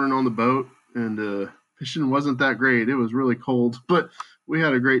all morning on the boat, and fishing wasn't that great. It was really cold, but we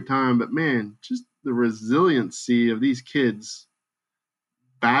had a great time. But man, just the resiliency of these kids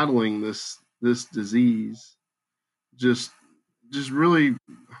battling this disease just really,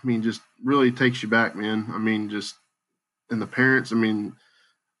 just really takes you back, man. And the parents,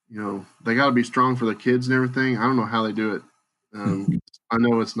 they got to be strong for their kids and everything. I don't know how they do it. I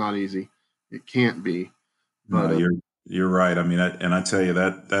know it's not easy. It can't be. But you're right. I tell you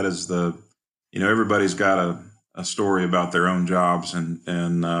that is everybody's got a story about their own jobs, and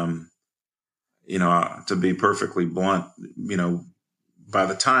to be perfectly blunt, by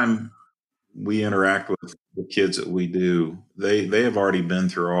the time we interact with the kids that we do, they have already been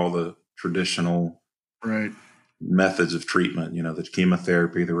through all the traditional right methods of treatment, the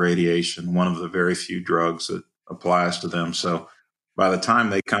chemotherapy, the radiation, one of the very few drugs that applies to them. So by the time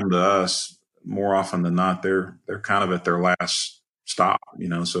they come to us, more often than not, they're kind of at their last stop,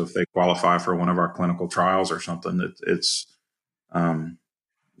 so if they qualify for one of our clinical trials or something, it's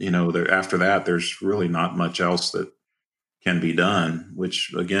after that, there's really not much else that can be done,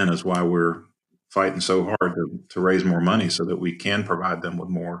 which again is why we're fighting so hard to raise more money so that we can provide them with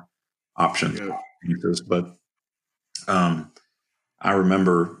more options. Yeah. But I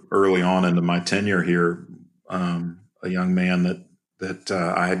remember early on into my tenure here, a young man that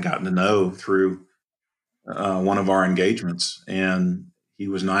I had gotten to know through one of our engagements, and he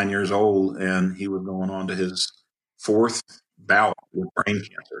was 9 years old, and he was going on to his 4th bout with brain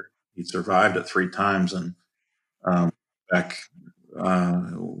cancer. He survived it 3 times, and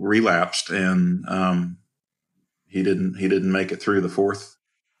relapsed, and he didn't make it through the 4th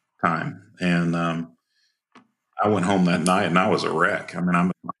time. And I went home that night, and I was a wreck. I mean,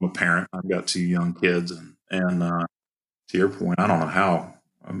 I'm a parent. I've got 2 young kids, and to your point, I don't know how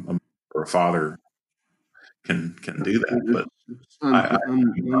a father can do that, but It's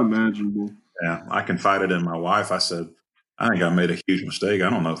unimaginable. Yeah, I confided in my wife. I said, I think I made a huge mistake. I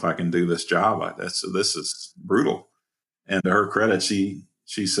don't know if I can do this job. This is brutal. And to her credit, she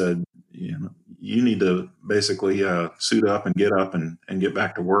said, you need to basically suit up and get up and get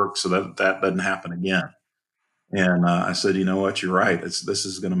back to work so that doesn't happen again. And I said, you know what, you're right. This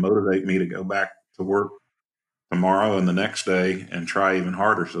is going to motivate me to go back to work tomorrow and the next day and try even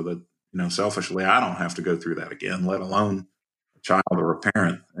harder so that, selfishly, I don't have to go through that again, let alone a child or a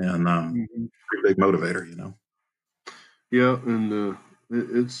parent. And pretty big motivator, Yeah, and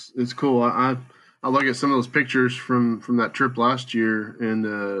it's cool. I look at some of those pictures from that trip last year,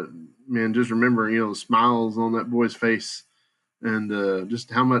 and man, just remember, the smiles on that boy's face, and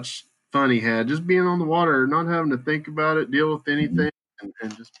just how much fun he had, just being on the water, not having to think about it, deal with anything,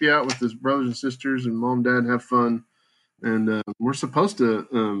 and just be out with his brothers and sisters and mom, dad, have fun. And we're supposed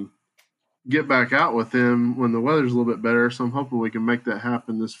to get back out with him when the weather's a little bit better, so I'm hoping we can make that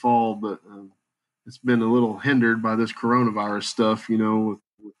happen this fall. But it's been a little hindered by this coronavirus stuff,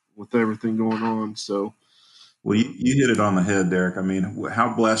 with everything going on. So, well, you hit it on the head, Derek. I mean,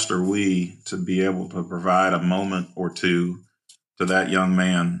 how blessed are we to be able to provide a moment or two to that young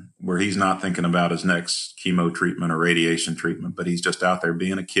man where he's not thinking about his next chemo treatment or radiation treatment, but he's just out there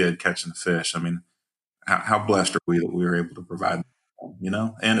being a kid catching fish. I mean, how blessed are we that we were able to provide,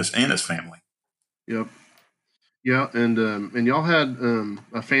 and his family. Yep. Yeah, and y'all had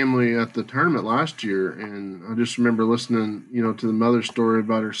a family at the tournament last year, and I just remember listening, to the mother's story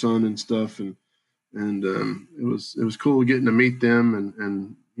about her son and stuff, and it was cool getting to meet them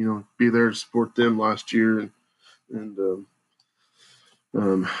and be there to support them last year, and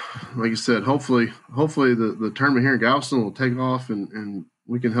like I said, hopefully the tournament here in Galveston will take off, and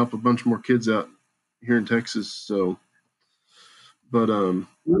we can help a bunch more kids out here in Texas. So, but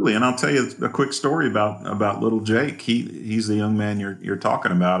Absolutely, and I'll tell you a quick story about little Jake. He's the young man you're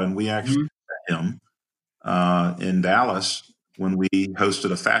talking about, and we actually met him in Dallas when we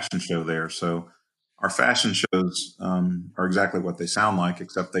hosted a fashion show there. So our fashion shows are exactly what they sound like,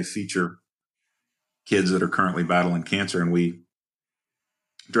 except they feature kids that are currently battling cancer, and we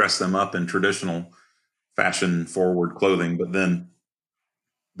dress them up in traditional fashion forward clothing. But then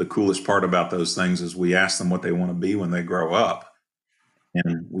the coolest part about those things is we ask them what they want to be when they grow up,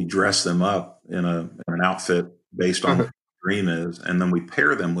 and we dress them up in an outfit based on what their dream is, and then we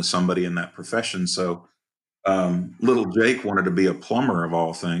pair them with somebody in that profession. So little Jake wanted to be a plumber of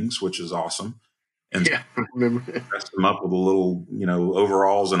all things, which is awesome. And yeah, I remember. Dressed him up with a little,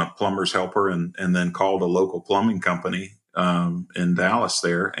 overalls and a plumber's helper, and then called a local plumbing company in Dallas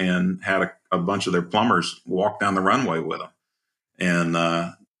there, and had a bunch of their plumbers walk down the runway with him,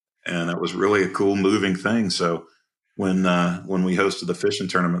 and it was really a cool, moving thing. So when we hosted the fishing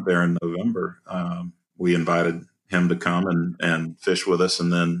tournament there in November, we invited him to come and fish with us,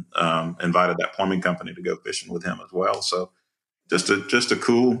 and then invited that plumbing company to go fishing with him as well. So just a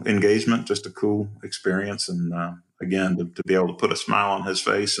cool engagement, just a cool experience. And again, to be able to put a smile on his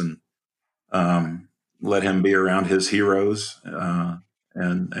face and let him be around his heroes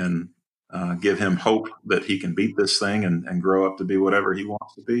and give him hope that he can beat this thing and grow up to be whatever he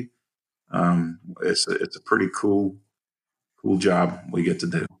wants to be. It's a pretty cool job we get to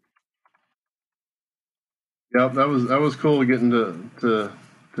do. Yep, that was cool getting to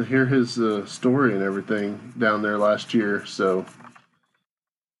hear his story and everything down there last year. So,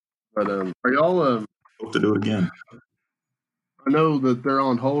 but are y'all? Hope to do it again. I know that they're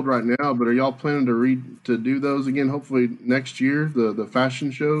on hold right now, but are y'all planning to do those again? Hopefully next year, the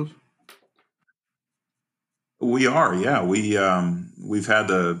fashion shows. We are, yeah. We've had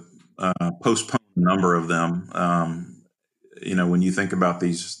to postpone a number of them. When you think about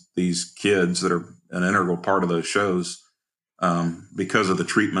these kids that are an integral part of those shows, because of the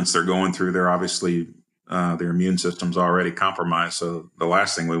treatments they're going through, they're obviously their immune system's already compromised. So the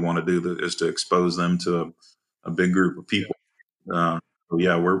last thing we want to do is to expose them to a big group of people.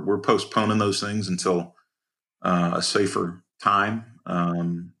 We're postponing those things until a safer time.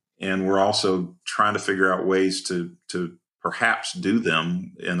 And we're also trying to figure out ways to perhaps do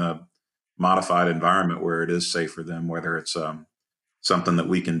them in a modified environment where it is safe for them, whether it's something that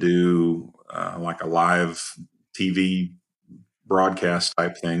we can do like a live TV broadcast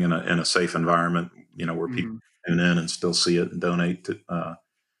type thing in a safe environment, where people tune in and still see it and donate to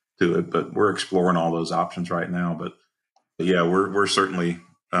it. But we're exploring all those options right now. But yeah, we're certainly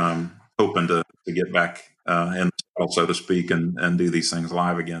hoping to get back in the saddle, so to speak, and do these things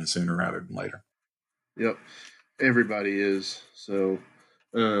live again sooner rather than later. Yep, everybody is. So,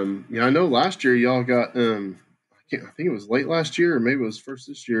 I know last year y'all got I think it was late last year or maybe it was first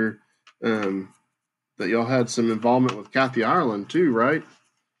this year that y'all had some involvement with Kathy Ireland too, right?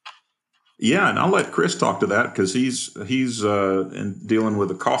 Yeah, and I'll let Chris talk to that because he's in dealing with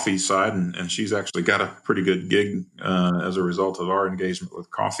the coffee side, and she's actually got a pretty good gig as a result of our engagement with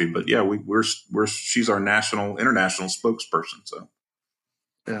coffee. But yeah, she's our international spokesperson. So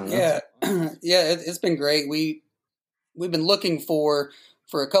it's been great. We've been looking for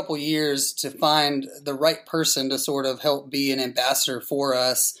a couple years to find the right person to sort of help be an ambassador for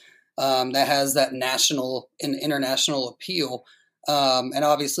us that has that national and international appeal. And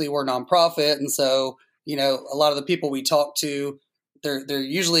obviously we're a nonprofit. And so, a lot of the people we talk to, there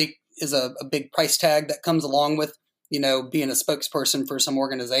usually is a big price tag that comes along with, being a spokesperson for some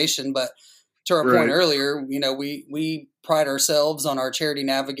organization. But to our point earlier, we pride ourselves on our Charity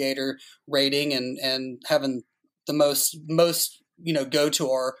Navigator rating and having the most, go to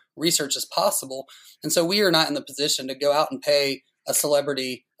our research as possible. And so we are not in the position to go out and pay a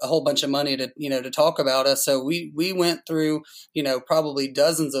celebrity a whole bunch of money to talk about us. So we went through, probably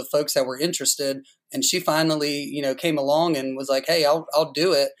dozens of folks that were interested, and she finally, came along and was like, "Hey, I'll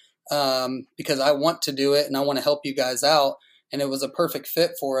do it because I want to do it and I want to help you guys out." And it was a perfect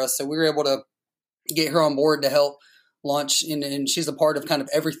fit for us. So we were able to get her on board to help launch, and she's a part of kind of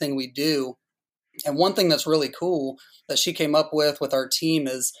everything we do. And one thing that's really cool that she came up with our team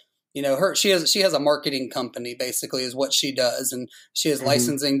is, she has a marketing company, basically, is what she does. And she has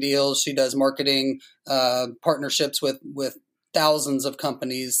licensing deals. She does marketing partnerships with thousands of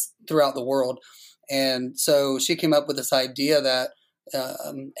companies throughout the world. And so she came up with this idea that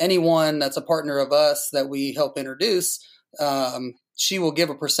anyone that's a partner of us that we help introduce, she will give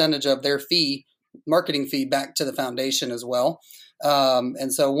a percentage of their marketing fee back to the foundation as well.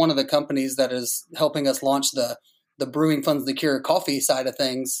 And so one of the companies that is helping us launch the Brewing Funds the Cure coffee side of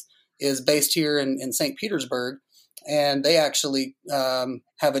things is based here in St. Petersburg. And they actually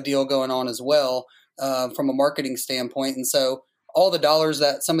have a deal going on as well from a marketing standpoint. And so all the dollars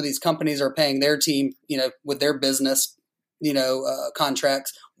that some of these companies are paying their team, with their business,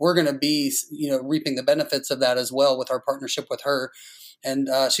 contracts, we're going to be, reaping the benefits of that as well with our partnership with her. And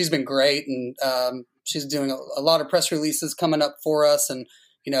she's been great. And she's doing a lot of press releases coming up for us. And,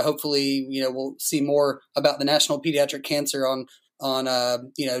 hopefully, we'll see more about the National Pediatric Cancer on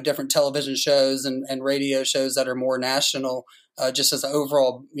different television shows and radio shows that are more national, just as an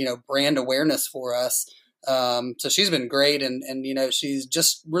overall, brand awareness for us. So she's been great. And she's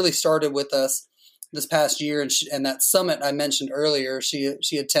just really started with us this past year. And that summit I mentioned earlier,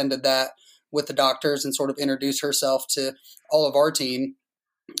 she attended that with the doctors and sort of introduced herself to all of our team.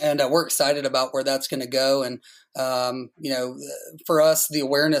 And we're excited about where that's going to go. And, for us, the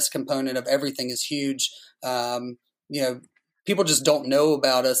awareness component of everything is huge. People just don't know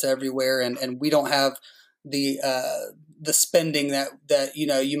about us everywhere. And we don't have the spending that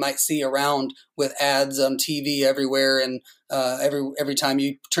you might see around with ads on TV everywhere. And every time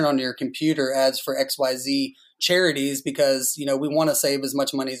you turn on your computer, ads for XYZ charities, because, we want to save as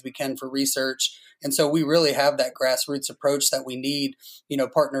much money as we can for research. And so we really have that grassroots approach that we need,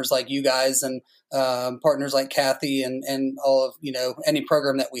 partners like you guys and partners like Kathy and all of, any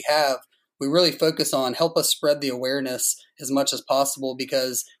program that we have. We really focus on help us spread the awareness as much as possible,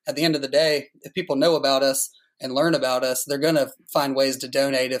 because at the end of the day, if people know about us and learn about us, they're going to find ways to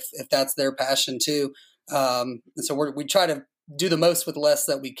donate if that's their passion too. And so we try to do the most with less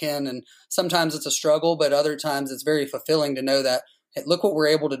that we can. And sometimes it's a struggle, but other times it's very fulfilling to know that, hey, look what we're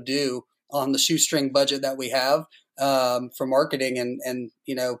able to do on the shoestring budget that we have. for marketing, and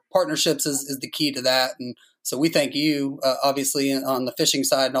partnerships is the key to that. And so we thank you, obviously, on the fishing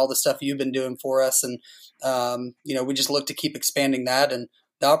side and all the stuff you've been doing for us. And we just look to keep expanding that, and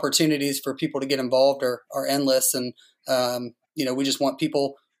the opportunities for people to get involved are endless. And we just want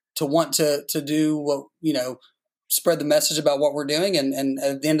people to want to do what, spread the message about what we're doing. And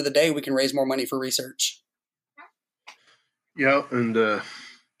at the end of the day, we can raise more money for research. Yeah. And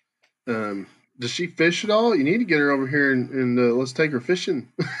does she fish at all? You need to get her over here and let's take her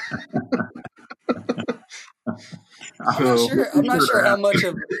fishing. I'm not sure how much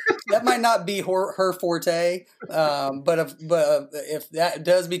of that might not be her forte. But if that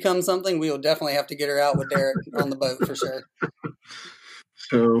does become something, we will definitely have to get her out with Derek on the boat for sure.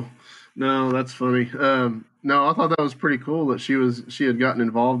 So, no, that's funny. No, I thought that was pretty cool that she had gotten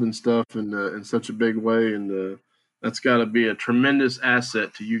involved in stuff in such a big way, and that's got to be a tremendous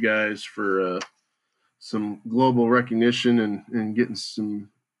asset to you guys for some global recognition and getting some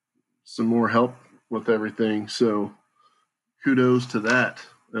more help with everything. So, kudos to that.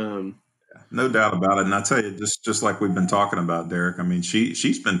 No doubt about it. And I tell you, just like we've been talking about, Derek, I mean,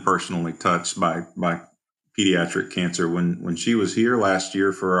 she's been personally touched by pediatric cancer. When she was here last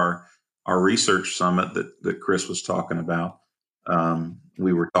year for our research summit that Chris was talking about,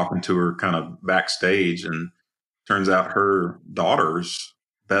 we were talking to her kind of backstage, and turns out her daughter's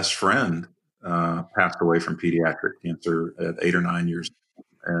best friend passed away from pediatric cancer at 8 or 9 years.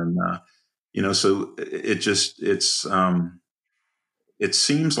 And, so it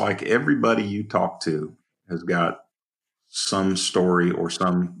seems like everybody you talk to has got some story or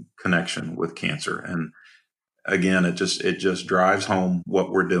some connection with cancer. And again, it just drives home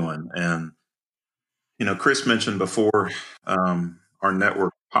what we're doing. And, Chris mentioned before our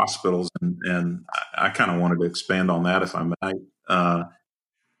network of hospitals, and I kind of wanted to expand on that if I might.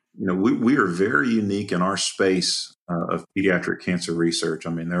 We are very unique in our space of pediatric cancer research. I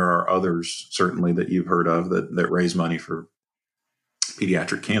mean, there are others certainly that you've heard of that raise money for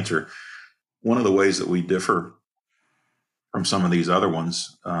pediatric cancer. One of the ways that we differ from some of these other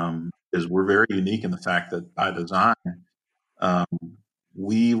ones is we're very unique in the fact that by design,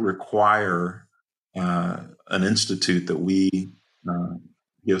 we require an institute that we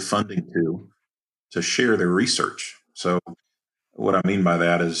give funding to share their research. So what I mean by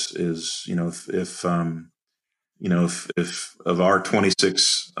that is if of our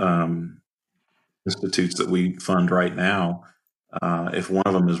 26 institutes that we fund right now, if one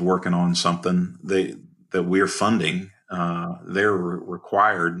of them is working on something that we're funding, they're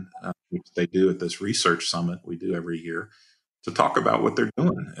required, which they do at this research summit we do every year, to talk about what they're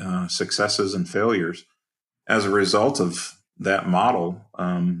doing, successes and failures. As a result of that model,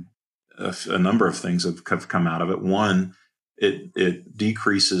 a number of things have come out of it. One, it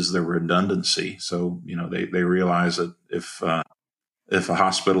decreases the redundancy. So, they realize that if a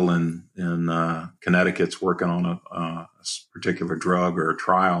hospital in Connecticut's working on a particular drug or a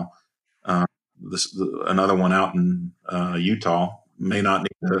trial, another one out in Utah may not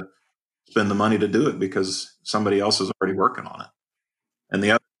need to spend the money to do it because somebody else is already working on it. And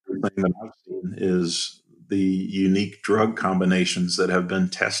the other thing that I've seen is the unique drug combinations that have been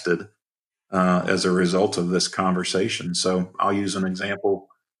tested as a result of this conversation. So I'll use an example.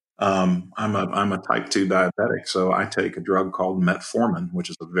 I'm a type 2 diabetic, so I take a drug called metformin, which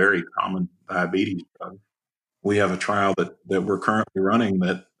is a very common diabetes drug. We have a trial that we're currently running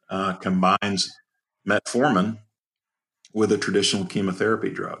that combines metformin with a traditional chemotherapy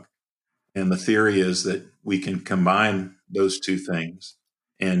drug. And the theory is that we can combine those two things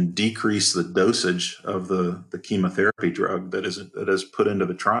and decrease the dosage of the chemotherapy drug that is put into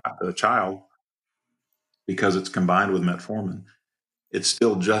the child because it's combined with metformin. It's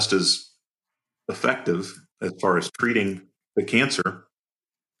still just as effective as far as treating the cancer,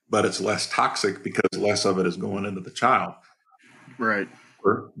 but it's less toxic because less of it is going into the child. Right.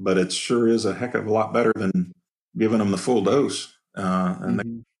 But it sure is a heck of a lot better than giving them the full dose.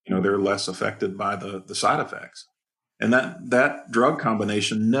 And they're less affected by the side effects. And that drug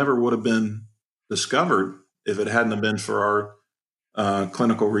combination never would have been discovered if it hadn't have been for our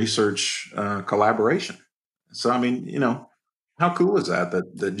clinical research collaboration. So, I mean, how cool is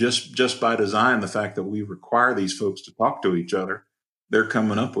that just by design, the fact that we require these folks to talk to each other, they're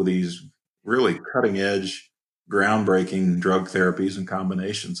coming up with these really cutting edge, groundbreaking drug therapies and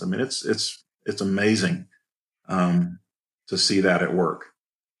combinations. I mean, it's amazing to see that at work.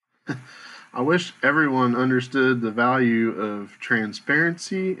 I wish everyone understood the value of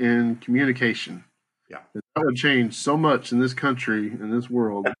transparency and communication. Yeah. That would change so much in this country, in this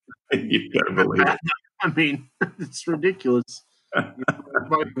world. You better believe it. I mean, it's ridiculous.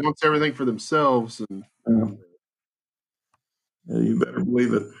 Everybody wants everything for themselves. And You better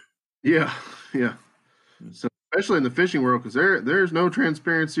believe it. Yeah. So especially in the fishing world, because there's no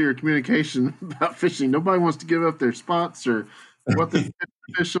transparency or communication about fishing. Nobody wants to give up their spots or what they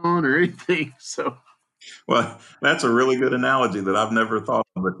fish on or anything. So, Well, that's a really good analogy that I've never thought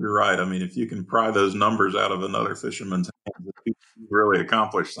of, but you're right. I mean, if you can pry those numbers out of another fisherman's hands, you've really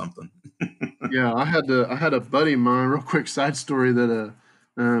accomplished something. yeah, I had a buddy of mine. Real quick side story that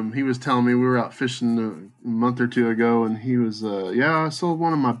he was telling me we were out fishing a month or two ago, and he was I sold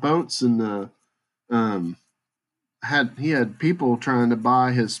one of my boats and um he had people trying to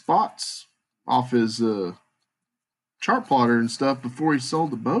buy his spots off his chart plotter and stuff before he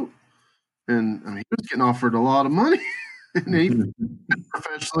sold the boat. And I mean, he was getting offered a lot of money, and he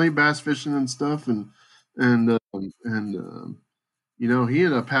professionally bass fishing and stuff, and he ended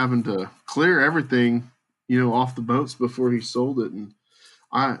up having to clear everything, off the boats before he sold it. And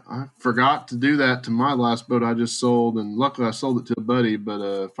I forgot to do that to my last boat I just sold, and luckily I sold it to a buddy. But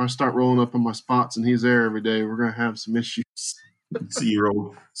if I start rolling up on my spots and he's there every day, we're gonna have some issues. see your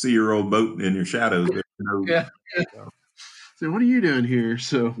old boat in your shadows there. Yeah. So what are you doing here?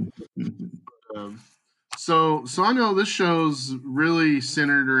 So, so I know this show's really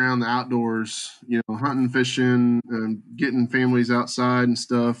centered around the outdoors. Hunting, fishing, and getting families outside and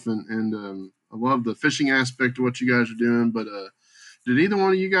stuff. And I love the fishing aspect of what you guys are doing. But did either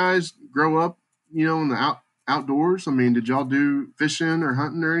one of you guys grow up, in the outdoors? I mean, did y'all do fishing or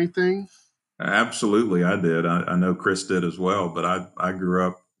hunting or anything? Absolutely, I did. I know Chris did as well. But I grew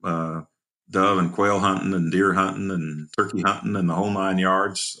up dove and quail hunting and deer hunting and turkey hunting and the whole 9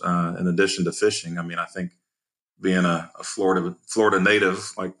 yards, in addition to fishing. I mean, I think being a Florida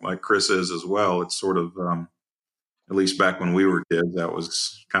native like Chris is as well, it's sort of, at least back when we were kids, that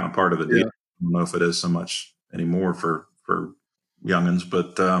was kind of part of the deal. Yeah. I don't know if it is so much anymore for youngins,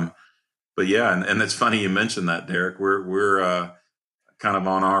 but yeah. And it's funny you mentioned that, Derek. We're kind of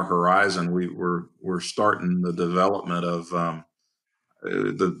on our horizon. We're starting the development of,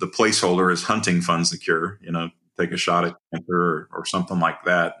 the placeholder is hunting fun secure, take a shot at camper or something like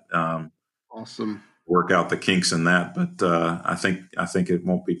that. Awesome. Work out the kinks in that. But I think it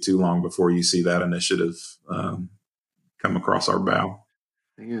won't be too long before you see that initiative come across our bow.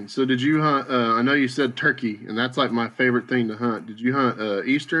 And so did you hunt, I know you said turkey, and that's like my favorite thing to hunt. Did you hunt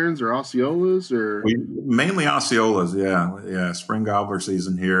Easterns or Osceolas or? Mainly Osceolas. Yeah. Spring gobbler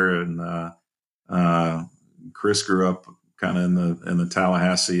season here. And Chris grew up kind of in the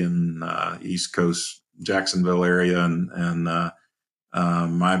Tallahassee and East Coast Jacksonville area, and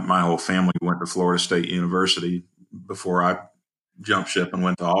my whole family went to Florida State University before I jumped ship and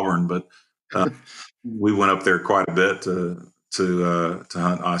went to Auburn. But we went up there quite a bit to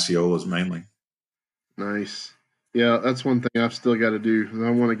hunt Osceolas mainly. Nice. Yeah, that's one thing I've still got to do. I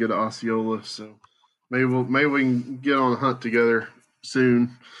want to get to Osceola, so maybe we can get on a hunt together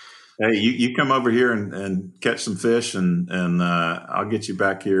soon. Hey, you come over here and catch some fish, and I'll get you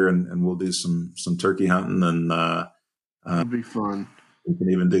back here, and we'll do some turkey hunting, and it'll be fun. We can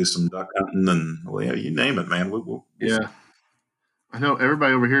even do some duck hunting, and you name it, man. We'll yeah. I know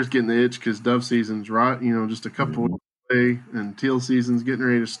everybody over here is getting the itch because dove season's right, just a couple weeks away, and teal season's getting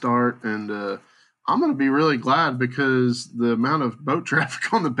ready to start, and I'm going to be really glad because the amount of boat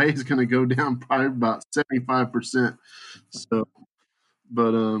traffic on the bay is going to go down probably about 75%. So.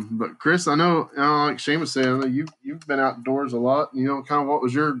 But Chris, I know, like Seamus said, I know you've been outdoors a lot. Kind of what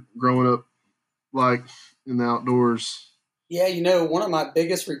was your growing up like in the outdoors? Yeah, one of my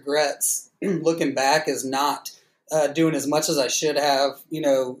biggest regrets looking back is not doing as much as I should have.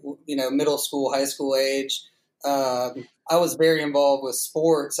 Middle school, high school age. I was very involved with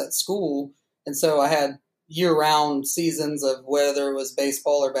sports at school, and so I had year-round seasons of whether it was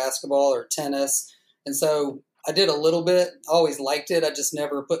baseball or basketball or tennis, and so I did a little bit, always liked it. I just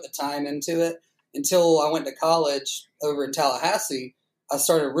never put the time into it until I went to college over in Tallahassee. I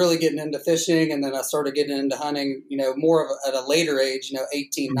started really getting into fishing, and then I started getting into hunting, more of at a later age,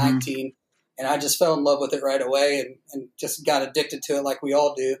 18, 19. And I just fell in love with it right away and just got addicted to it like we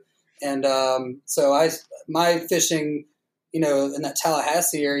all do. And so my fishing, in that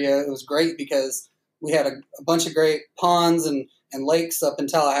Tallahassee area, it was great because we had a bunch of great ponds and lakes up in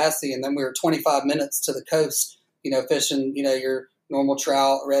Tallahassee, and then we were 25 minutes to the coast, fishing, your normal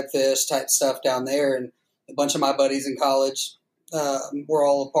trout, redfish type stuff down there. And a bunch of my buddies in college were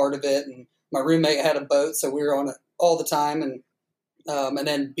all a part of it, and my roommate had a boat, so we were on it all the time. And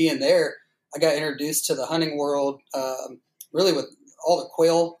then being there, I got introduced to the hunting world, really with all the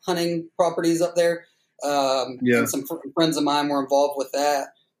quail hunting properties up there. And some friends of mine were involved with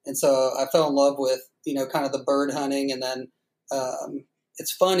that, and so I fell in love with kind of the bird hunting. And then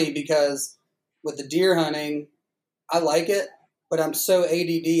it's funny because with the deer hunting, I like it, but I'm so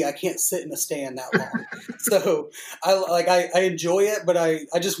ADD, I can't sit in a stand that long. So I enjoy it, but I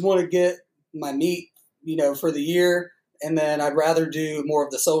just want to get my meat, for the year. And then I'd rather do more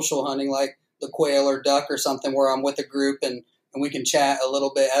of the social hunting, like the quail or duck or something, where I'm with a group and we can chat a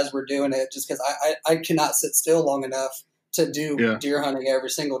little bit as we're doing it, just because I cannot sit still long enough to do deer hunting every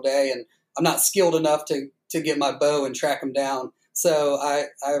single day. And I'm not skilled enough to get my bow and track them down. So I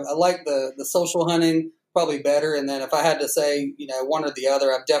like the social hunting probably better. And then if I had to say, one or the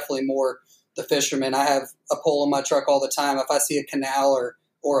other, I'm definitely more the fisherman. I have a pole in my truck all the time. If I see a canal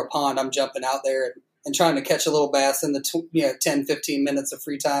or a pond, I'm jumping out there and trying to catch a little bass in the 10, 15 minutes of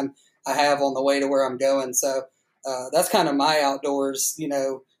free time I have on the way to where I'm going. So that's kind of my outdoors,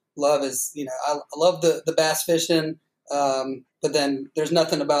 love is, I love the bass fishing. But then there's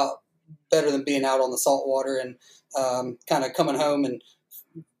nothing better than being out on the salt water and kind of coming home and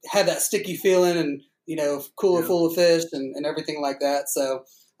have that sticky feeling and, cooler full of fish and everything like that. So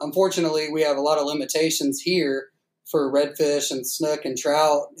unfortunately, we have a lot of limitations here for redfish and snook and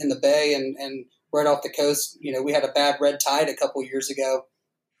trout in the bay and right off the coast. We had a bad red tide a couple years ago.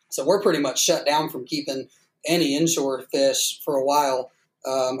 So we're pretty much shut down from keeping any inshore fish for a while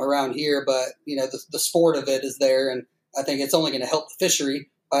around here. But, the sport of it is there. And I think it's only going to help the fishery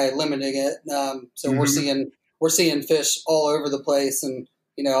by limiting it. So we're seeing fish all over the place. And,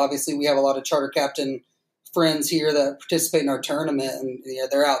 obviously we have a lot of charter captain friends here that participate in our tournament, and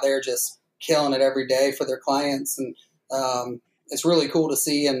they're out there just killing it every day for their clients. And it's really cool to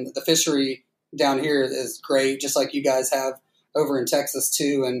see. And the fishery down here is great, just like you guys have over in Texas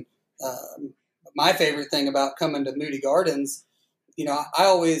too. And my favorite thing about coming to Moody Gardens, I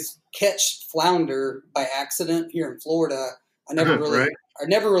always catch flounder by accident here in Florida. I never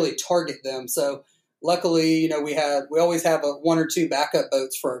really target them. So luckily, we always have one or two backup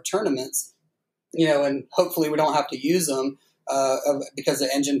boats for our tournaments, and hopefully we don't have to use them because of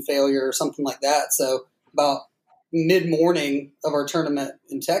engine failure or something like that. So about mid-morning of our tournament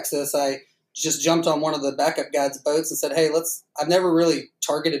in Texas, I just jumped on one of the backup guides' boats and said, hey, I've never really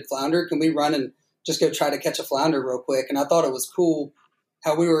targeted flounder. Can we run and just go try to catch a flounder real quick? And I thought it was cool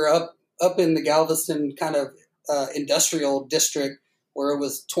how we were up in the Galveston kind of industrial district where it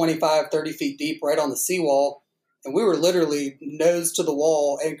was 25, 30 feet deep right on the seawall. And we were literally nose to the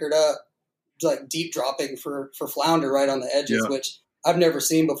wall, anchored up, like deep dropping for flounder right on the edges, which I've never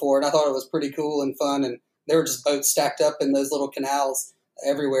seen before. And I thought it was pretty cool and fun. And there were just boats stacked up in those little canals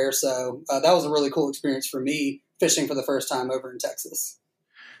everywhere. So that was a really cool experience for me fishing for the first time over in Texas.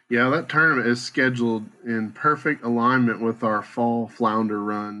 Yeah, that tournament is scheduled in perfect alignment with our fall flounder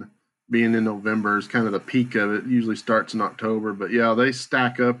run. Being in November is kind of the peak of it. It usually starts in October, but yeah, they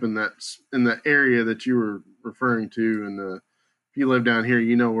stack up in the area that you were referring to. And if you live down here,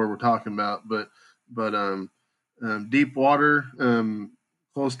 you know where we're talking about. But deep water,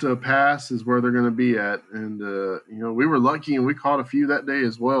 close to a pass is where they're going to be at. And we were lucky and we caught a few that day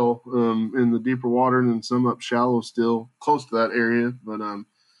as well in the deeper water, and then some up shallow still close to that area. But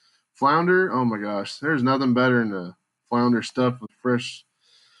flounder, oh my gosh, there's nothing better than the flounder stuffed with fresh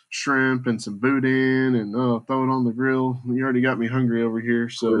shrimp and some boudin and throw it on the grill. You already got me hungry over here.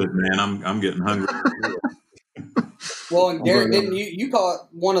 So good, man, I'm getting hungry. Well, and Derek, didn't you caught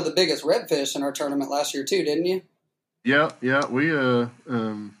one of the biggest redfish in our tournament last year too, didn't you? Yeah. We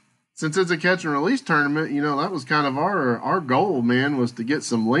since it's a catch and release tournament, that was kind of our goal, man, was to get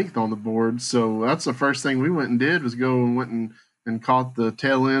some length on the board. So that's the first thing we went and did, was go and went and caught the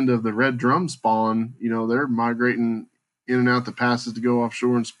tail end of the red drum spawn. They're migrating in and out the passes to go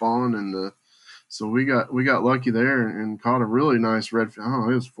offshore and spawn, and so we got lucky there and caught a really nice redfish.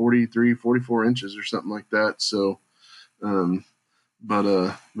 It was 43, 44 inches or something like that. So,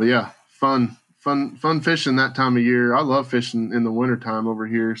 but yeah, fun fishing that time of year. I love fishing in the wintertime over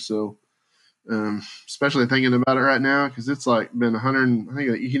here. So, especially thinking about it right now, because it's like been 100. I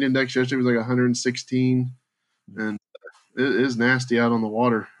think the heat index yesterday was like 116, and it is nasty out on the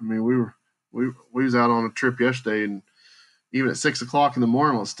water. I mean, we was out on a trip yesterday, and even at 6 o'clock in the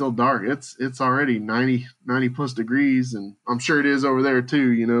morning, while it's still dark, it's already 90 plus degrees, and I'm sure it is over there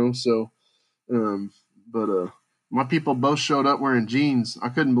too, So, but my people both showed up wearing jeans. I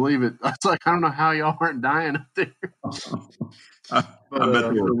couldn't believe it. I was like, I don't know how y'all weren't dying up there. I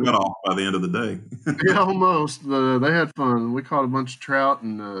bet they were cut off by the end of the day. Yeah, almost. But they had fun. We caught a bunch of trout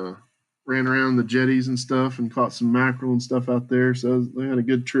and ran around the jetties and stuff and caught some mackerel and stuff out there. So they had a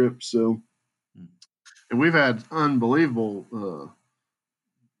good trip. So. And we've had unbelievable,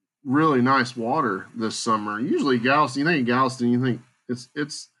 really nice water this summer. Usually Galveston, you think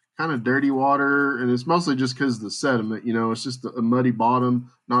it's kind of dirty water, and it's mostly just because of the sediment. It's just a muddy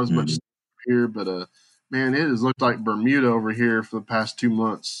bottom, not as much here. But man, it has looked like Bermuda over here for the past 2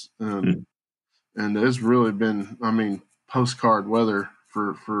 months. And it's really been, postcard weather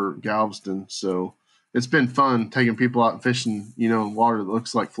for Galveston. So it's been fun taking people out and fishing, in water that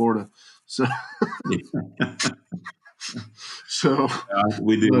looks like Florida. So,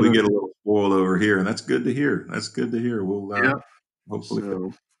 we get a little spoiled over here, and that's good to hear. We'll hopefully.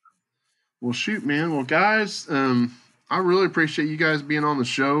 So, well, shoot, man. Well, guys, I really appreciate you guys being on the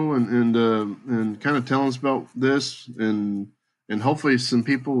show and kind of telling us about this, and hopefully some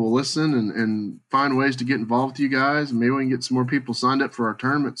people will listen and find ways to get involved with you guys, and maybe we can get some more people signed up for our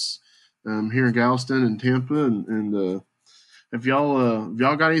tournaments here in Galveston and Tampa. And if y'all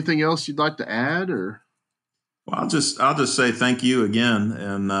got anything else you'd like to add, or? Well, I'll just say thank you again,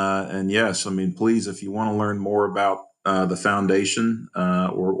 and yes, please, if you want to learn more about the foundation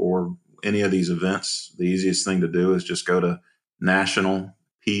or any of these events, the easiest thing to do is just go to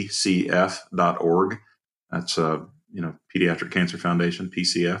nationalpcf.org. That's Pediatric Cancer Foundation,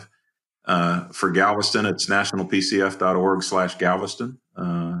 PCF. For Galveston, it's nationalpcf.org/Galveston,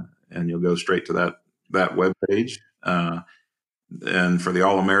 and you'll go straight to that webpage. And for the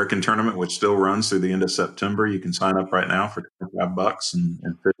All-American tournament, which still runs through the end of September, you can sign up right now for $25 and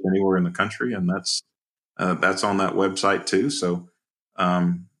fish anywhere in the country, and that's on that website too. So,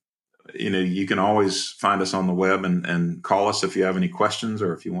 you can always find us on the web and call us if you have any questions,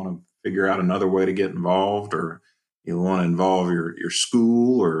 or if you want to figure out another way to get involved, or you want to involve your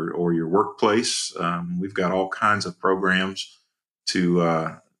school or your workplace. We've got all kinds of programs to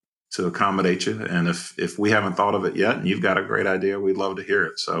accommodate you. And if we haven't thought of it yet and you've got a great idea, we'd love to hear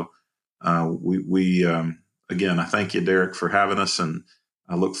it. So again, I thank you, Derek, for having us, and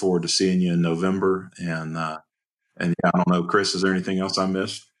I look forward to seeing you in November. And yeah, I don't know, Chris, is there anything else I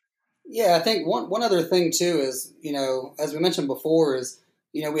missed? Yeah, I think one other thing too is, as we mentioned before, is,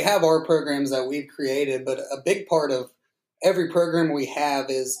 we have our programs that we've created, but a big part of every program we have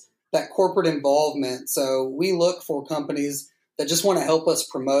is that corporate involvement. So we look for companies that just want to help us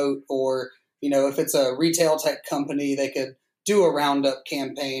promote, or, if it's a retail type company, they could do a roundup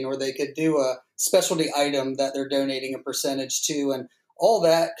campaign, or they could do a specialty item that they're donating a percentage to. And all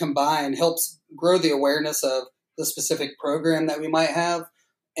that combined helps grow the awareness of the specific program that we might have.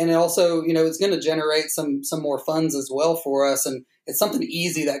 And it also, it's going to generate some more funds as well for us. And it's something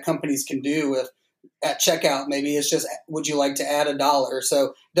easy that companies can do at checkout. Maybe it's just, would you like to add $1? So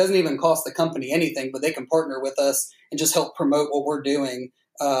it doesn't even cost the company anything, but they can partner with us and just help promote what we're doing.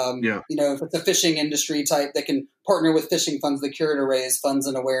 If it's a fishing industry type, they can partner with Fishing Funds the Cure to raise funds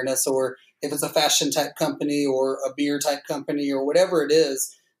and awareness. Or if it's a fashion type company or a beer type company or whatever it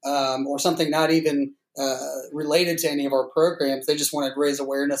is, or something not even related to any of our programs, they just want to raise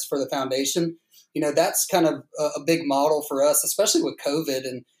awareness for the foundation. That's kind of a big model for us, especially with COVID.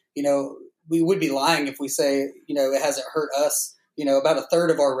 And, we would be lying if we say, it hasn't hurt us. About a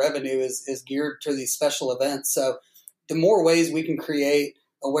third of our revenue is geared to these special events. So the more ways we can create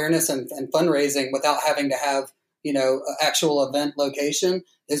awareness and fundraising without having to have, an actual event location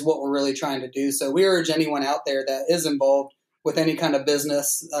is what we're really trying to do. So we urge anyone out there that is involved with any kind of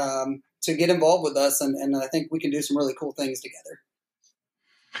business to get involved with us. And I think we can do some really cool things together.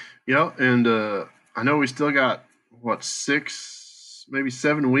 Yeah. And I know we still got, 6, maybe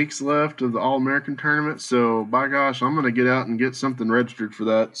 7 weeks left of the All-American tournament. So by gosh, I'm going to get out and get something registered for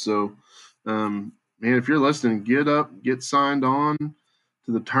that. So, man, if you're listening, get signed on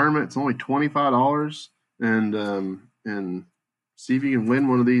to the tournament. It's only $25 and see if you can win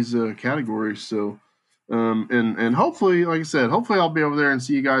one of these categories. So, and hopefully, like I said, I'll be over there and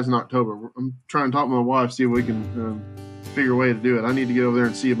see you guys in October. I'm trying to talk to my wife, see if we can figure a way to do it. I need to get over there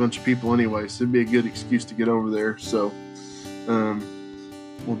and see a bunch of people anyway, so it'd be a good excuse to get over there. So,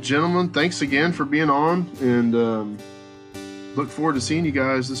 well, gentlemen, thanks again for being on, and look forward to seeing you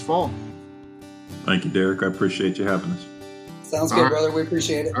guys this fall. Thank you, Derek. I appreciate you having us. Sounds good, brother. We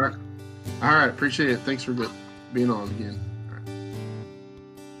appreciate it. All right. Appreciate it. Thanks for being on again.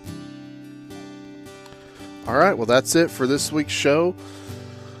 All right. Well, that's it for this week's show.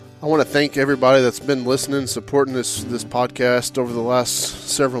 I want to thank everybody that's been listening, supporting this podcast over the last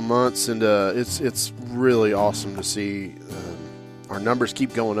several months, and it's really awesome to see our numbers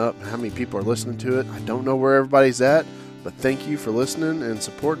keep going up. How many people are listening to it? I don't know where everybody's at, but thank you for listening and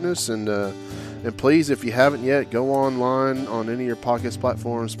supporting us. And please, if you haven't yet, go online on any of your podcast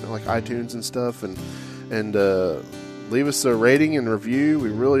platforms like iTunes and stuff, and leave us a rating and review. We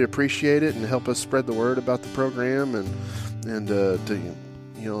really appreciate it, and help us spread the word about the program, and to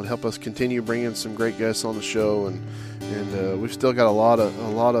help us continue bringing some great guests on the show. And we've still got a lot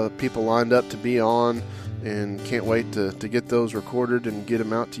of people lined up to be on. and can't wait to get those recorded and get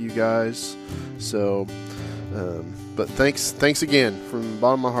them out to you guys. So, but thanks again from the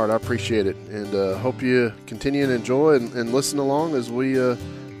bottom of my heart. I appreciate it, and hope you continue to enjoy and listen along as we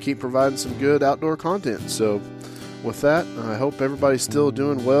keep providing some good outdoor content. So with that, I hope everybody's still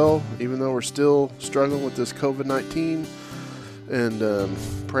doing well, even though we're still struggling with this COVID-19, and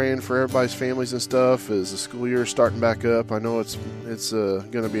praying for everybody's families and stuff as the school year is starting back up. I know it's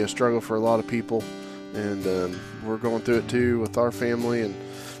going to be a struggle for a lot of people, and we're going through it too with our family, and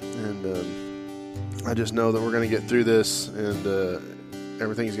I just know that we're going to get through this, and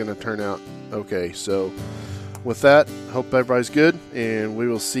everything's going to turn out okay. So with that, hope everybody's good, and we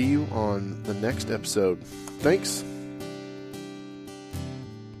will see you on the next episode. Thanks.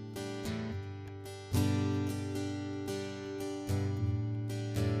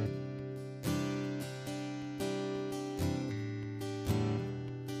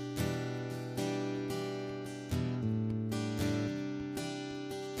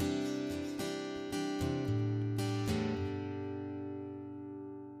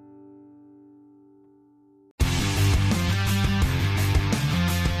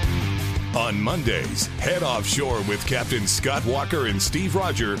 On Mondays, head offshore with Captain Scott Walker and Steve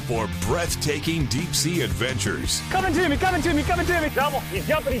Roger for breathtaking deep-sea adventures. Coming to me. Double. He's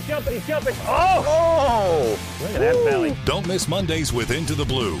jumping. Oh! Look at that belly. Don't miss Mondays with Into the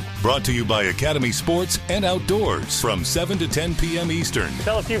Blue, brought to you by Academy Sports and Outdoors from 7 to 10 p.m. Eastern.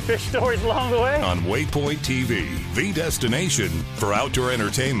 Tell a few fish stories along the way. On Waypoint TV, the destination for outdoor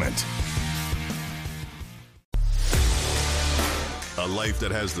entertainment. A life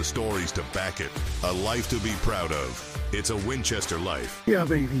that has the stories to back it. A life to be proud of. It's a Winchester life. Yeah,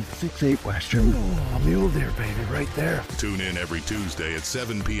 baby. 6'8" Western. Oh, mule deer, baby, right there. Tune in every Tuesday at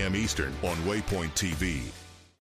 7 p.m. Eastern on Waypoint TV.